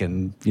feedback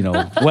and,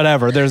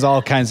 whatever. There's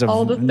all kinds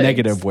of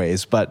negative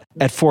ways. But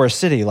at Forest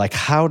City,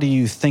 how do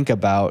you think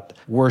about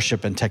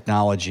worship and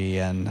technology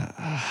and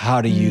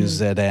how to use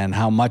it and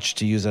how much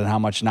to use it and how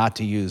much not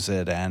to use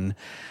it?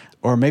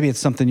 Or maybe it's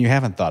something you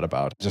haven't thought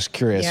about. Just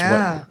curious.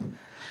 Yeah.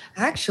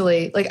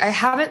 Actually, I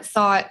haven't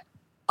thought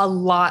a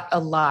lot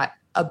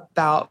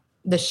about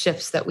the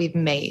shifts that we've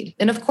made.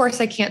 And of course,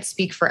 I can't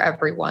speak for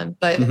everyone,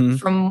 but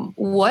from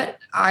what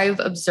I've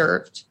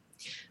observed,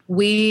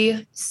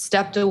 we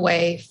stepped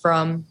away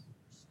from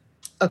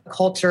a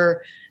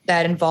culture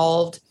that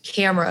involved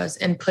cameras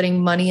and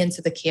putting money into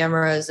the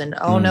cameras and,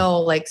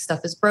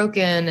 stuff is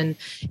broken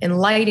and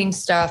lighting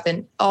stuff.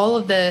 And all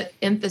of the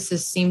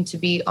emphasis seemed to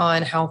be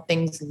on how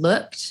things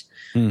looked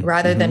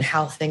rather than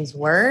how things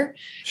were.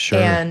 Sure.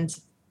 And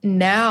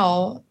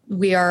now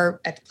we are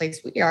at the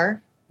place we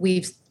are.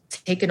 We've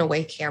taken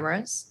away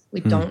cameras. We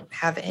don't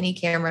have any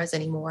cameras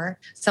anymore.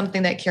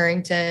 Something that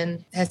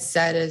Carrington has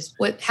said is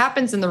what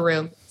happens in the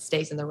room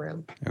stays in the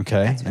room.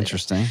 Okay.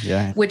 Interesting.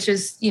 Yeah. Which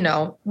is,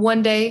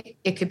 one day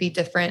it could be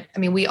different.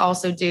 We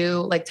also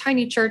do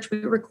Tiny Church.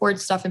 We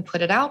record stuff and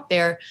put it out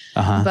there.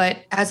 But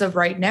as of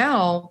right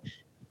now,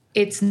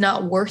 it's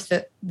not worth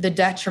it, the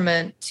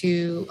detriment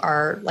to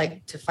our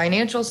to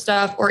financial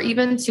stuff or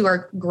even to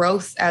our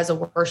growth as a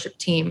worship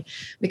team.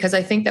 Because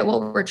I think that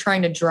what we're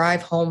trying to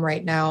drive home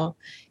right now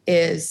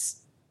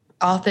is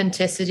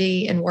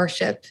authenticity in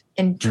worship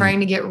and trying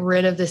to get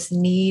rid of this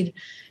need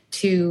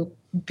to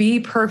be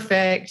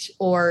perfect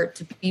or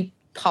to be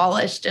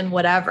polished and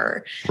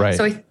whatever. Right.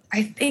 So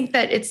I think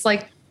that it's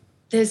like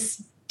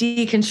this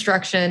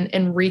deconstruction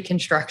and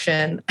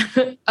reconstruction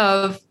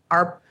of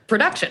our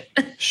production.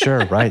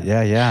 Sure. Right.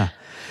 Yeah. Yeah.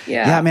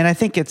 Yeah. I mean, I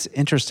think it's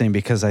interesting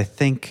because I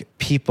think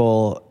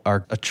people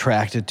are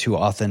attracted to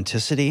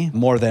authenticity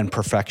more than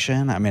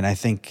perfection. I mean, I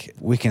think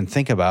we can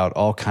think about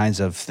all kinds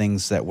of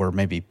things that were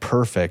maybe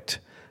perfect,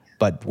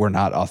 but were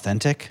not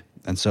authentic.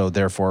 And so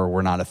therefore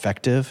we're not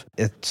effective.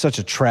 It's such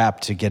a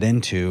trap to get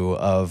into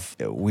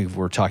we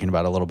were talking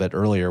about a little bit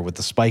earlier with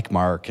the spike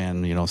mark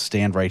and,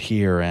 stand right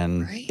here.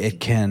 And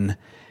It can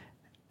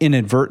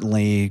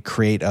inadvertently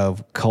create a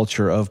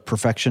culture of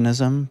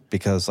perfectionism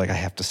because I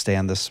have to stay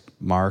on this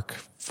mark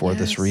for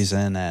this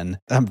reason. And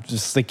I'm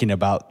just thinking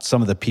about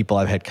some of the people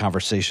I've had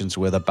conversations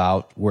with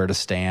about where to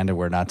stand and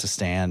where not to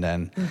stand.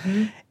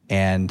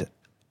 And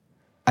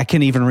I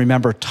can even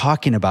remember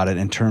talking about it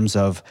in terms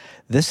of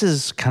this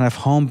is kind of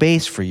home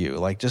base for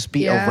you. Just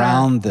be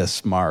around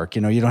this mark.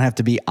 You don't have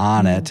to be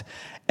on it.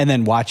 And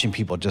then watching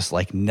people just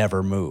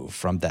never move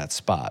from that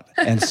spot.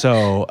 And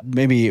so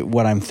maybe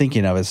what I'm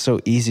thinking of is so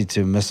easy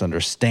to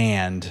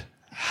misunderstand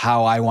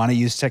how I want to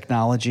use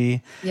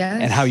technology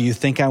and how you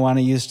think I want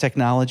to use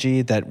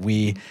technology, that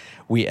we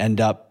end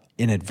up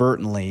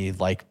inadvertently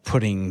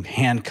putting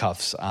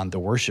handcuffs on the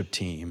worship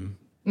team.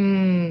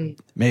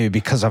 Maybe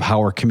because of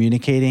how we're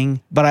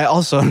communicating. But I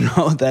also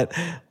know that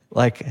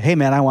hey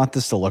man, I want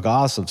this to look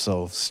awesome.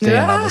 So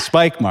stand on the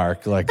spike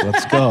mark,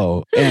 let's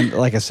go. And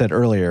like I said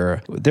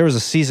earlier, there was a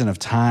season of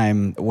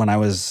time when I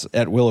was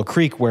at Willow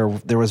Creek where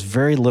there was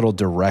very little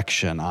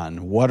direction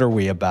on what are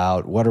we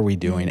about? What are we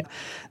doing?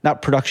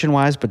 Not production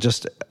wise, but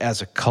just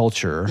as a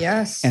culture.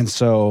 Yes. And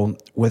so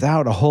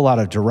without a whole lot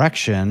of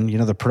direction,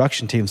 the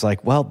production team's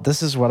well,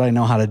 this is what I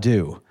know how to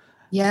do.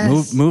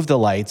 Yes. Move the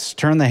lights,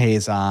 turn the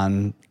haze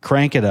on,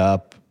 crank it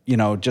up,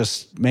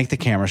 just make the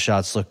camera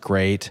shots look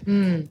great,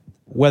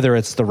 whether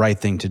it's the right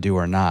thing to do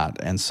or not.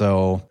 And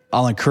so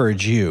I'll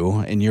encourage you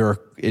in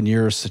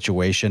your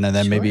situation, and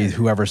then maybe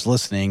whoever's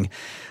listening,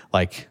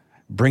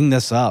 bring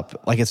this up.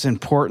 It's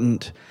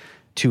important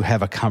to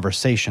have a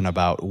conversation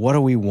about what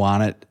do we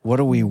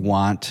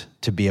want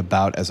to be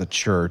about as a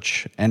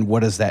church, and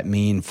what does that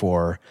mean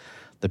for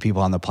the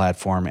people on the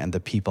platform and the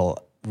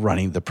people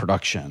running the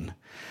production.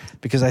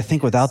 Because I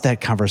think without that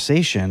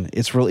conversation,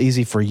 it's real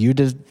easy for you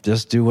to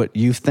just do what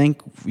you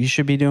think you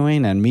should be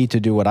doing and me to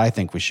do what I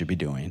think we should be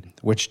doing,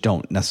 which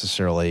don't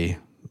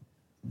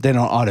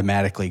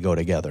automatically go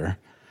together.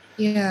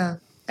 Yeah.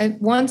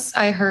 Once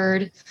I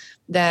heard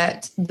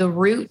that the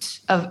root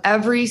of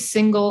every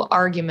single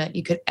argument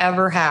you could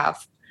ever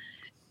have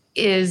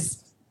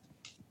is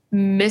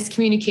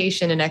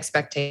miscommunication and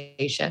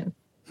expectation.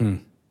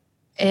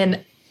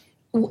 And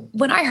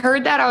when I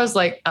heard that, I was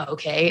like, oh,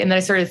 okay. And then I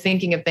started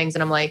thinking of things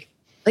and I'm like,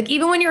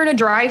 even when you're in a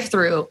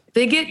drive-through,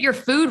 they get your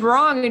food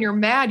wrong and you're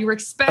mad. You were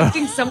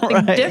expecting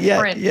something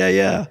different.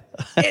 Yeah.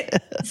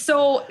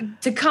 So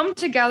to come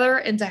together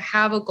and to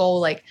have a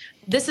goal,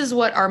 this is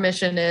what our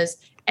mission is.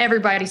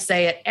 Everybody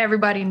say it.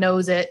 Everybody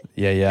knows it.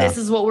 Yeah. This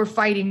is what we're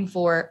fighting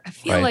for. I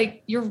feel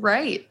like you're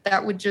right.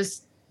 That would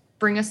just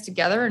bring us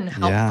together and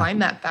help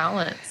find that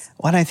balance.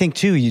 Well, and I think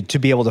too, to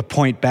be able to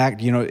point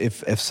back,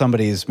 if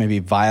somebody is maybe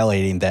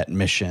violating that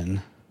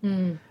mission,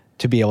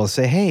 to be able to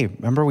say, hey,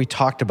 remember we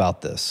talked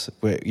about this.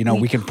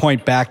 We can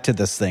point back to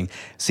this thing.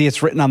 See,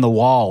 it's written on the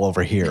wall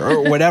over here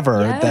or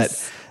whatever.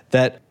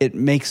 that it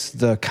makes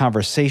the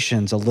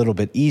conversations a little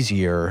bit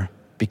easier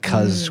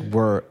because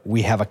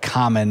we have a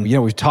common,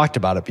 we've talked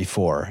about it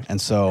before.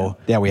 And so,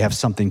 we have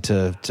something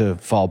to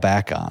fall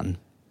back on.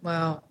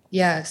 Wow.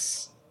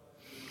 Yes.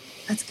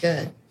 That's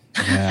good.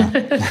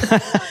 Yeah.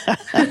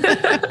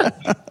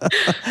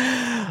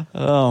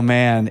 Oh,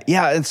 man.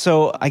 Yeah. And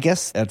so I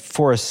guess at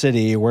Forest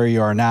City, where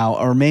you are now,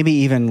 or maybe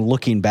even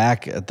looking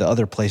back at the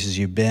other places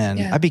you've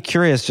been, I'd be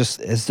curious,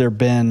 has there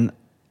been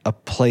a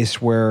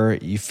place where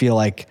you feel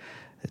like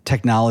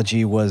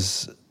technology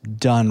was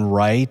done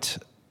right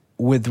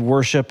with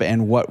worship,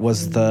 and what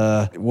was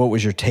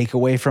your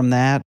takeaway from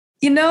that?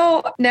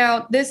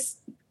 Now this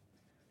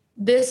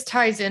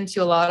ties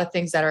into a lot of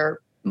things that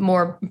are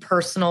more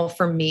personal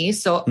for me.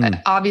 So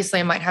obviously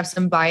I might have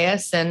some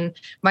bias and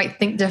might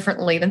think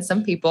differently than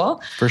some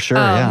people. For sure,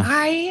 yeah.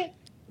 I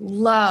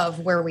love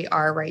where we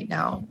are right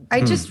now.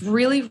 I just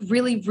really,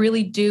 really,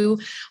 really do.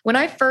 When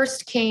I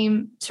first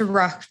came to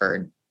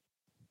Rockford,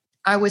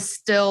 I was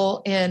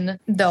still in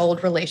the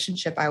old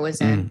relationship I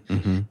was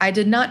in. I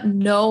did not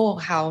know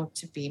how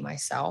to be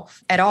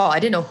myself at all. I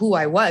didn't know who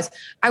I was.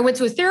 I went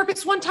to a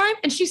therapist one time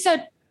and she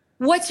said,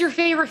 "What's your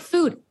favorite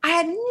food?" I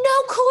had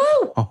no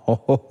clue.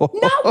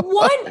 Not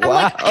one. I'm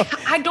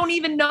like, I don't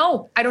even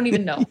know. I don't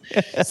even know.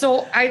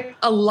 So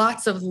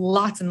lots and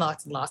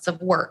lots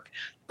of work.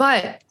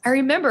 But I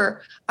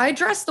remember I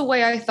dressed the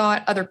way I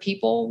thought other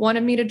people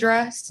wanted me to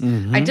dress.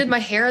 Mm-hmm. I did my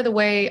hair the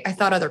way I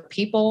thought other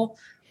people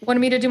wanted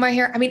me to do my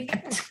hair. I mean,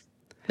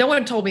 no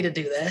one told me to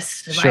do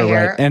this. Sure, my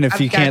hair. right. And if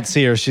you can't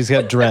see her, she's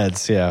got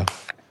dreads. Yeah.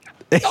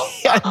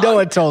 No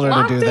one told her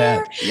to do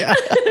that. Yeah.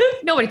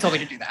 Nobody told me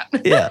to do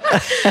that.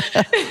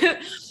 Yeah.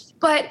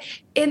 But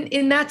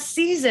in that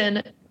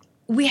season,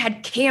 we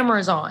had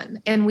cameras on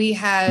and we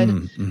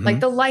had like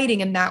the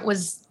lighting, and that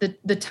was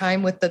the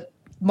time with the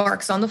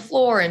marks on the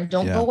floor and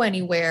don't go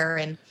anywhere.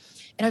 And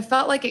I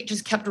felt like it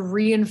just kept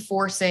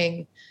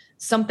reinforcing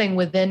something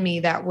within me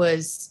that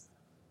was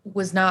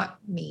not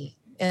me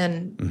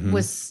and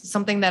was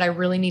something that I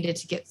really needed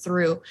to get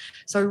through.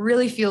 So I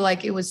really feel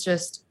like it was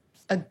just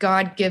a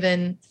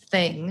God-given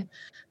thing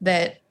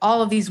that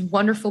all of these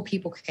wonderful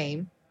people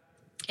came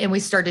and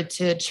we started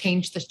to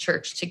change the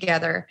church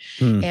together.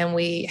 And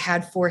we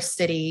had Force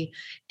City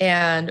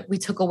and we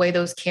took away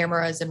those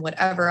cameras and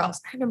whatever else.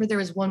 I remember there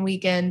was one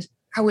weekend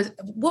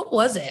what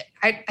was it?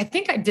 I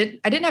think I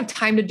didn't have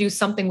time to do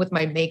something with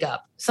my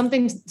makeup,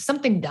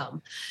 something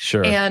dumb.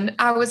 Sure. And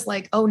I was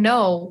like, oh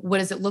no, what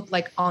does it look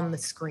like on the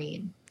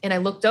screen? And I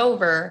looked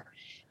over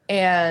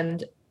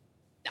and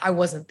I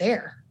wasn't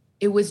there.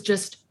 It was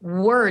just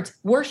words,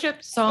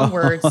 worship song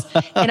words.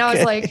 And I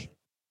was like,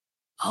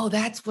 oh,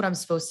 that's what I'm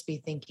supposed to be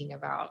thinking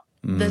about.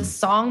 The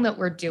song that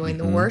we're doing,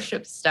 the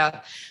worship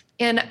stuff.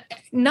 And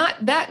not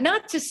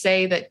to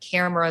say that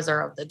cameras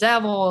are of the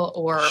devil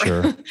or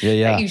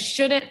that you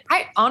shouldn't.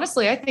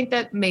 I think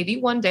that maybe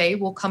one day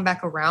we'll come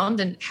back around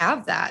and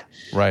have that.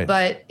 Right.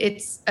 But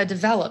it's a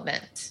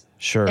development.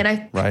 Sure. And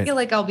I feel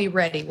like I'll be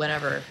ready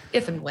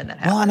if and when that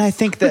happens. Well, and I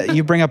think that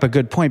you bring up a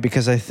good point,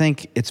 because I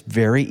think it's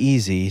very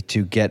easy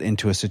to get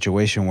into a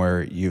situation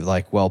where you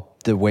like, well,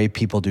 the way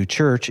people do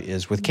church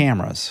is with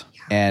cameras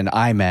and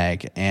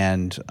iMag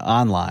and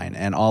online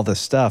and all this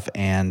stuff.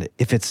 And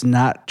if it's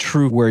not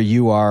true where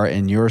you are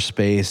in your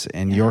space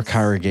and your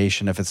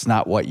congregation, if it's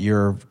not what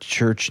your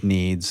church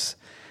needs,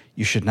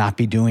 you should not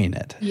be doing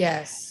it.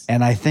 Yes.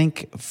 And I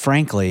think,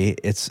 frankly,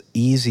 it's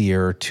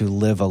easier to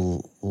live a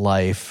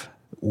life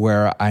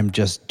where I'm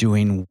just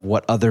doing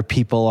what other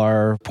people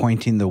are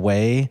pointing the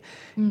way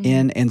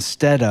in,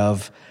 instead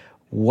of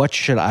what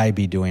should I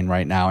be doing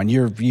right now? And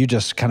you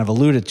just kind of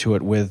alluded to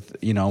it with,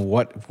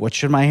 what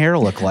should my hair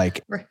look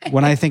like? Right.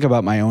 When I think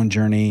about my own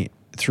journey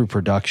through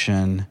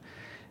production,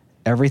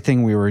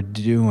 everything we were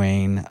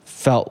doing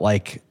felt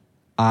like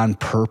on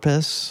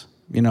purpose.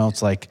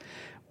 It's like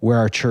where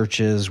our church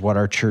is, what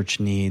our church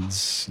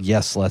needs.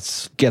 Yes,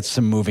 let's get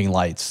some moving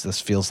lights.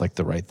 This feels like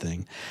the right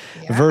thing.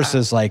 Yeah.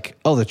 Versus like,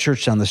 oh, the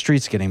church down the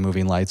street's getting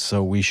moving lights,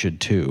 so we should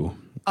too.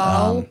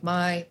 Oh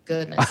my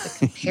goodness.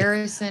 The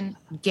comparison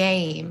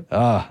game.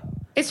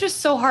 It's just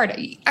so hard.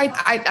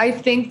 I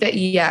think that,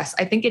 yes,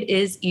 I think it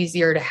is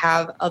easier to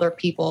have other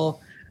people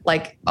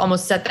like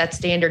almost set that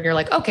standard. And you're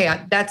like,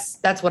 okay,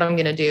 that's what I'm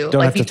going to do. Don't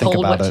like have be to think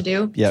told about what it.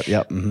 to do. Yep.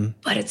 Mm-hmm.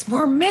 But it's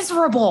more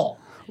miserable.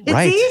 It's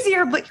right.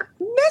 easier, but you're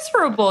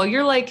miserable.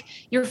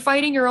 You're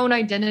fighting your own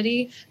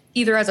identity,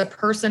 either as a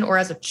person or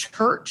as a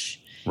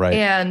church. Right.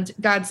 And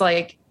God's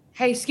like,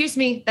 hey, excuse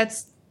me,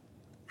 that's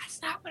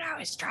not what I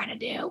was trying to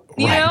do.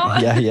 You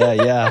right. know?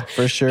 Yeah,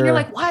 for sure. And you're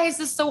like, why is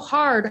this so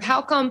hard? How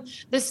come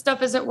this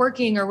stuff isn't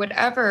working or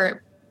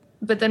whatever?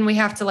 But then we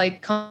have to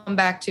like come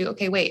back to,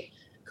 okay, wait,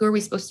 who are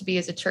we supposed to be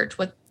as a church?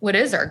 What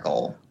is our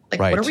goal?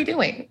 Like, right. What are we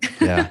doing?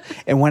 Yeah.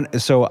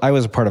 And so I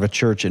was a part of a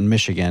church in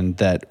Michigan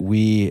that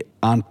we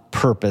on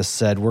purpose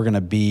said we're going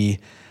to be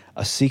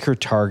a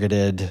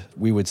seeker-targeted,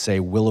 we would say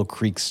Willow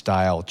Creek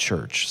style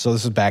church. So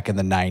this is back in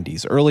the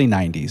 90s, early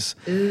 90s,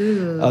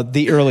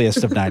 the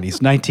earliest of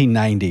 90s,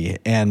 1990.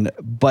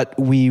 But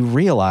we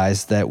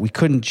realized that we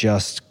couldn't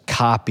just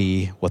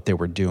copy what they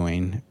were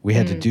doing. We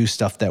had to do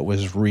stuff that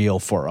was real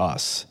for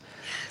us.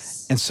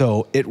 And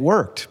so it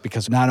worked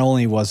because not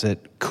only was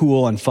it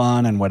cool and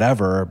fun and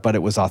whatever, but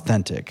it was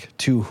authentic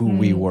to who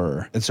we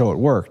were. And so it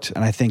worked.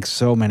 And I think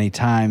so many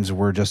times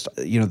we're just,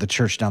 the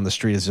church down the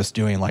street is just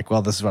doing like,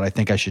 well, this is what I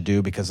think I should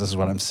do because this is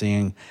what I'm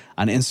seeing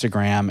on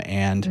Instagram.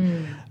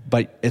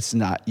 But it's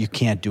not, you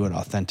can't do it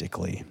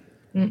authentically.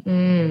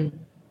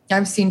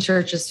 I've seen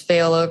churches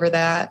fail over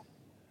that.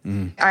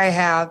 I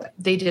have.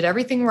 They did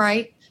everything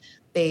right.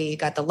 They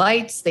got the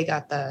lights, they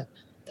got the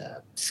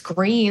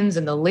screens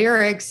and the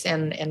lyrics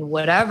and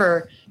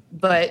whatever,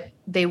 but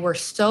they were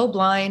so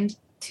blind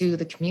to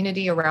the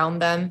community around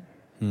them.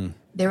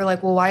 They were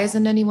like, well, why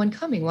isn't anyone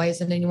coming? Why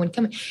isn't anyone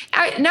coming?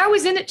 And I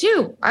was in it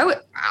too. I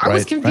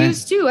was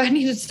confused too. I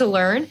needed to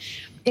learn.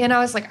 And I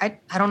was like,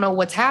 I don't know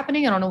what's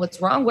happening. I don't know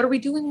what's wrong. What are we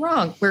doing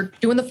wrong? We're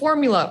doing the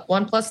formula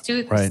 1 +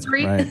 2 =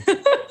 3. Right.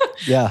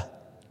 Yeah.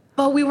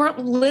 But we weren't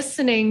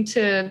listening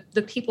to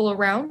the people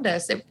around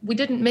us. We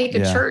didn't make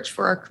a church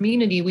for our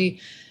community.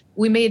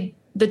 We made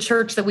the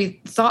church that we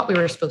thought we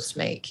were supposed to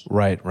make.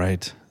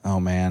 Right. Oh,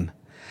 man.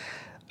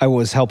 I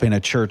was helping a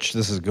church.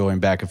 This is going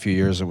back a few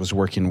years. I was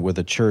working with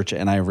a church,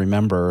 and I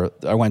remember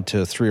I went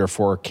to 3 or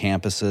 4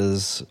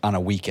 campuses on a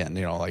weekend,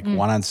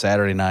 one on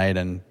Saturday night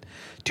and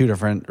 2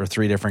 or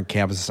 3 different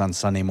campuses on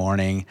Sunday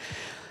morning.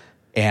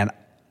 And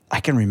I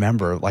can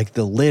remember like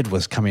the lid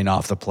was coming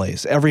off the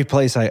place. Every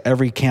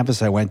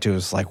campus I went to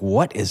was like,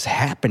 what is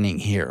happening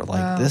here?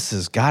 Like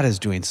God is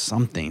doing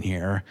something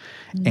here.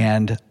 Mm-hmm.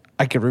 And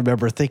I could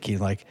remember thinking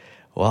like,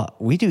 well,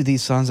 we do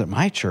these songs at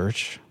my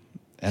church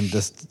and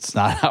it's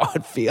not how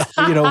it feels.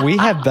 We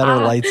have better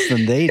lights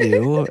than they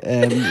do.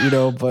 And,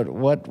 but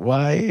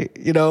why,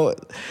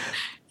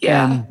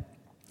 Yeah. And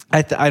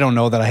I don't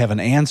know that I have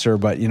an answer,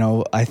 but,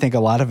 I think a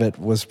lot of it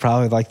was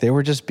probably like they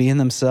were just being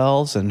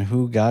themselves and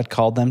who God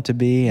called them to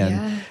be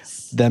and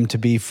them to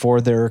be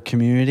for their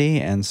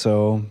community. And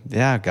so,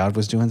 God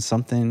was doing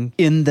something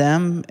in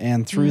them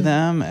and through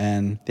them.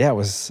 And it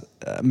was,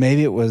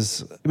 maybe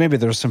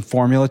there was some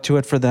formula to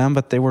it for them,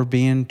 but they were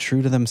being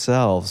true to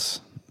themselves.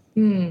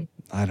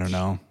 I don't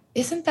know.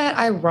 Isn't that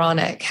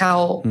ironic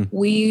how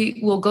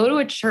we will go to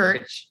a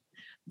church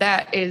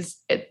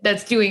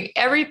that's doing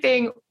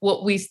everything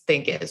what we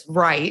think is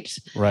right.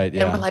 Right.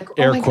 Yeah. And we're like, oh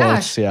air my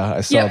quotes. gosh. Yeah.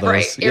 I saw those.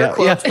 Right. Air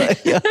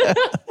quotes. Yeah.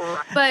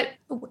 But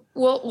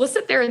we'll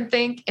sit there and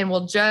think and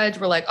we'll judge.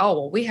 We're like, oh,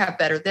 well, we have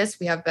better this,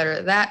 we have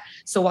better that.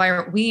 So why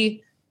aren't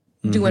we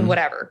doing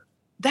whatever?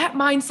 That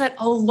mindset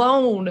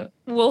alone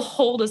will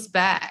hold us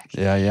back.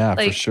 Yeah,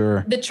 for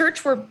sure. The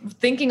church we're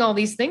thinking all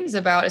these things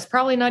about is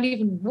probably not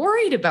even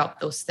worried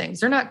about those things.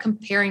 They're not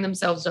comparing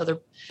themselves to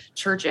other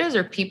churches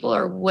or people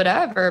or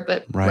whatever,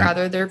 but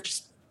rather they're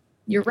just,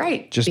 you're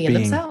right, just being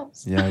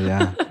themselves.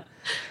 Yeah.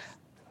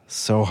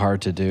 So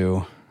hard to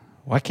do.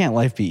 Why can't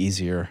life be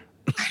easier?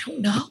 I don't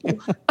know.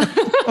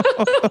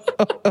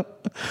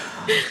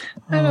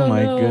 Oh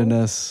my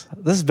goodness.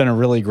 This has been a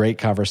really great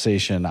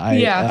conversation.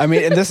 I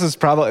mean, and this is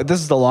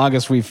the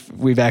longest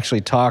we've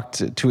actually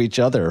talked to each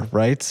other,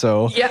 right?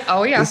 So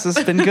this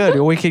has been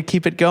good. We could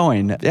keep it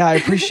going. Yeah, I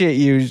appreciate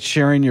you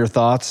sharing your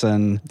thoughts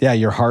and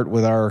your heart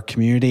with our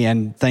community.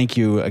 And thank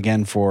you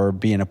again for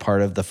being a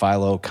part of the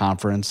Philo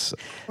conference.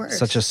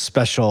 Such a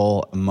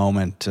special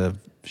moment to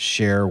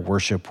share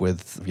worship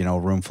with, a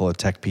room full of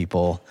tech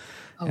people.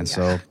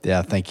 So,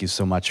 thank you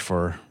so much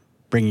for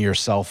bringing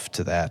yourself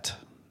to that.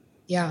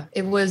 Yeah,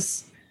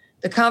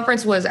 the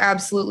conference was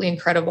absolutely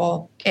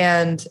incredible.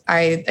 And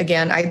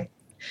the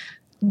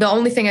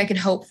only thing I can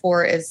hope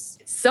for is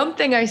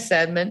something I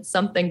said meant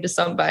something to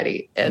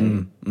somebody.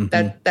 And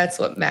that's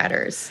what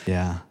matters.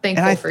 Yeah.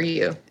 Thankful for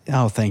you.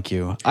 Oh, thank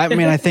you. I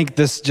mean, I think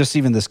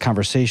even this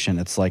conversation,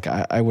 it's like,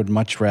 I would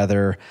much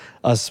rather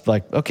us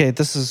like, okay,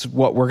 this is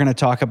what we're going to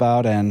talk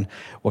about and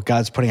what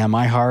God's putting on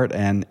my heart.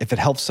 And if it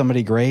helps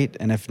somebody, great.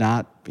 And if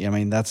not,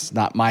 that's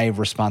not my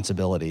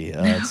responsibility.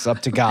 It's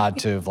up to God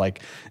to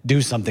like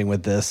do something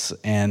with this.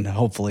 And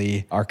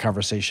hopefully our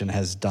conversation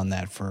has done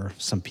that for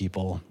some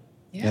people.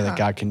 That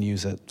God can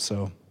use it.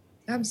 So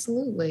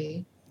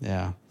absolutely.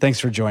 Yeah. Thanks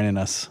for joining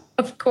us.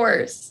 Of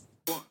course.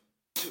 1,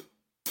 2,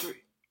 3,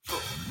 4.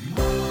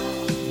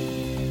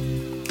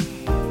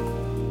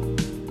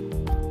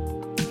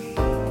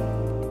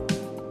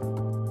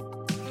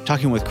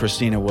 Talking with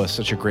Christina was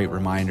such a great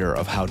reminder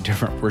of how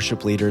different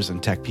worship leaders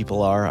and tech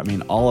people are. I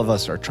mean, all of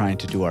us are trying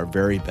to do our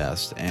very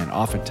best, and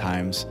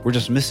oftentimes we're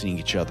just missing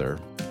each other's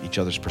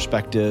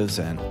perspectives.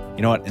 And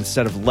you know what?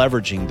 Instead of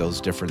leveraging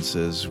those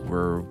differences,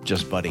 we're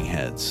just butting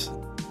heads.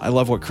 I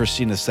love what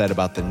Christina said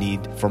about the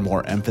need for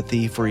more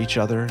empathy for each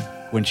other.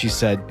 When she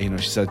said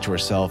to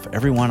herself,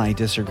 everyone I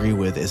disagree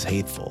with is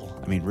hateful.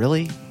 I mean,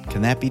 really?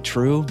 Can that be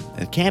true?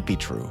 It can't be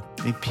true.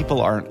 I mean, people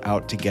aren't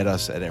out to get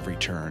us at every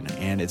turn.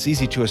 And it's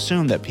easy to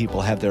assume that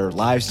people have their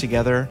lives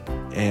together.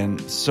 And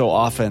so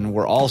often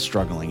we're all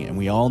struggling and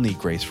we all need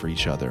grace for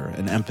each other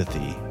and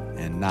empathy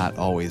and not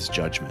always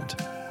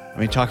judgment. I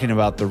mean, talking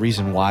about the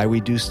reason why we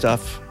do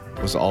stuff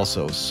was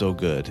also so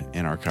good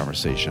in our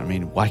conversation. I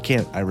mean, why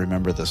can't I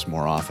remember this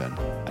more often?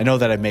 I know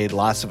that I made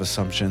lots of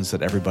assumptions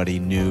that everybody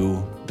knew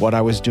what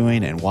I was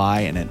doing and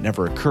why, and it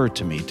never occurred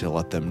to me to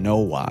let them know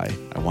why.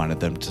 I wanted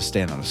them to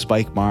stand on a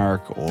spike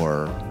mark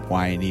or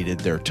why I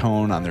needed their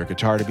tone on their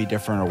guitar to be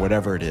different or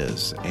whatever it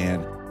is.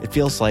 And it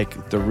feels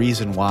like the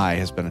reason why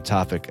has been a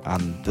topic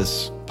on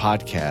this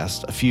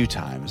podcast a few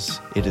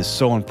times. It is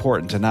so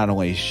important to not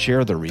only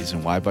share the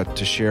reason why, but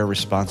to share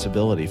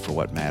responsibility for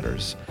what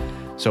matters.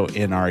 So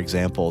in our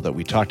example that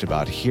we talked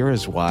about, here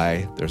is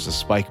why there's a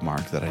spike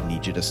mark that I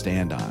need you to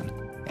stand on.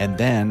 And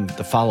then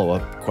the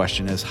follow-up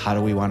question is, how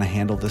do we want to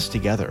handle this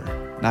together?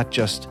 Not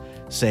just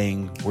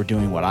saying we're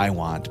doing what I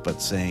want,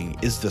 but saying,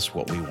 is this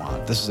what we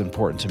want? This is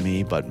important to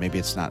me, but maybe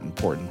it's not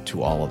important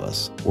to all of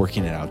us,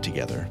 working it out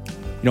together.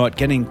 You know what?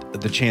 Getting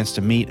the chance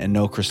to meet and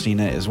know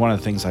Christina is one of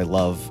the things I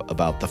love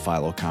about the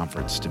Philo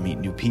Conference, to meet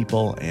new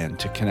people and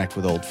to connect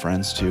with old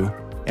friends too.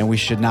 And we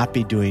should not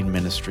be doing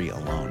ministry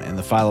alone. And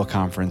the Philo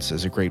Conference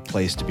is a great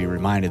place to be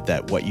reminded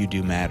that what you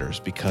do matters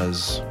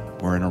because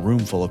we're in a room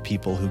full of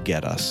people who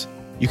get us.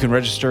 You can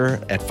register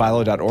at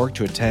philo.org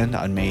to attend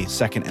on May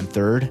 2nd and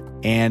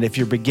 3rd. And if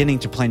you're beginning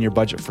to plan your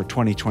budget for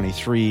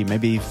 2023,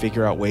 maybe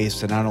figure out ways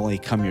to not only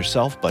come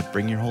yourself, but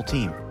bring your whole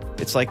team.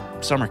 It's like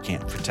summer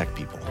camp for tech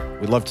people.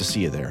 We'd love to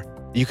see you there.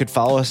 You could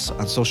follow us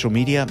on social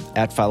media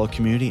at Philo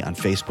Community on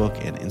Facebook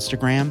and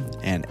Instagram,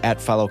 and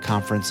at Philo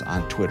Conference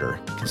on Twitter.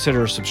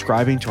 Consider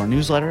subscribing to our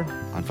newsletter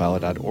on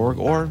philo.org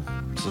or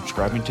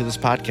subscribing to this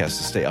podcast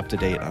to stay up to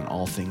date on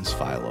all things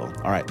Philo.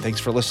 All right, thanks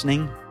for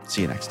listening.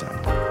 See you next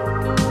time.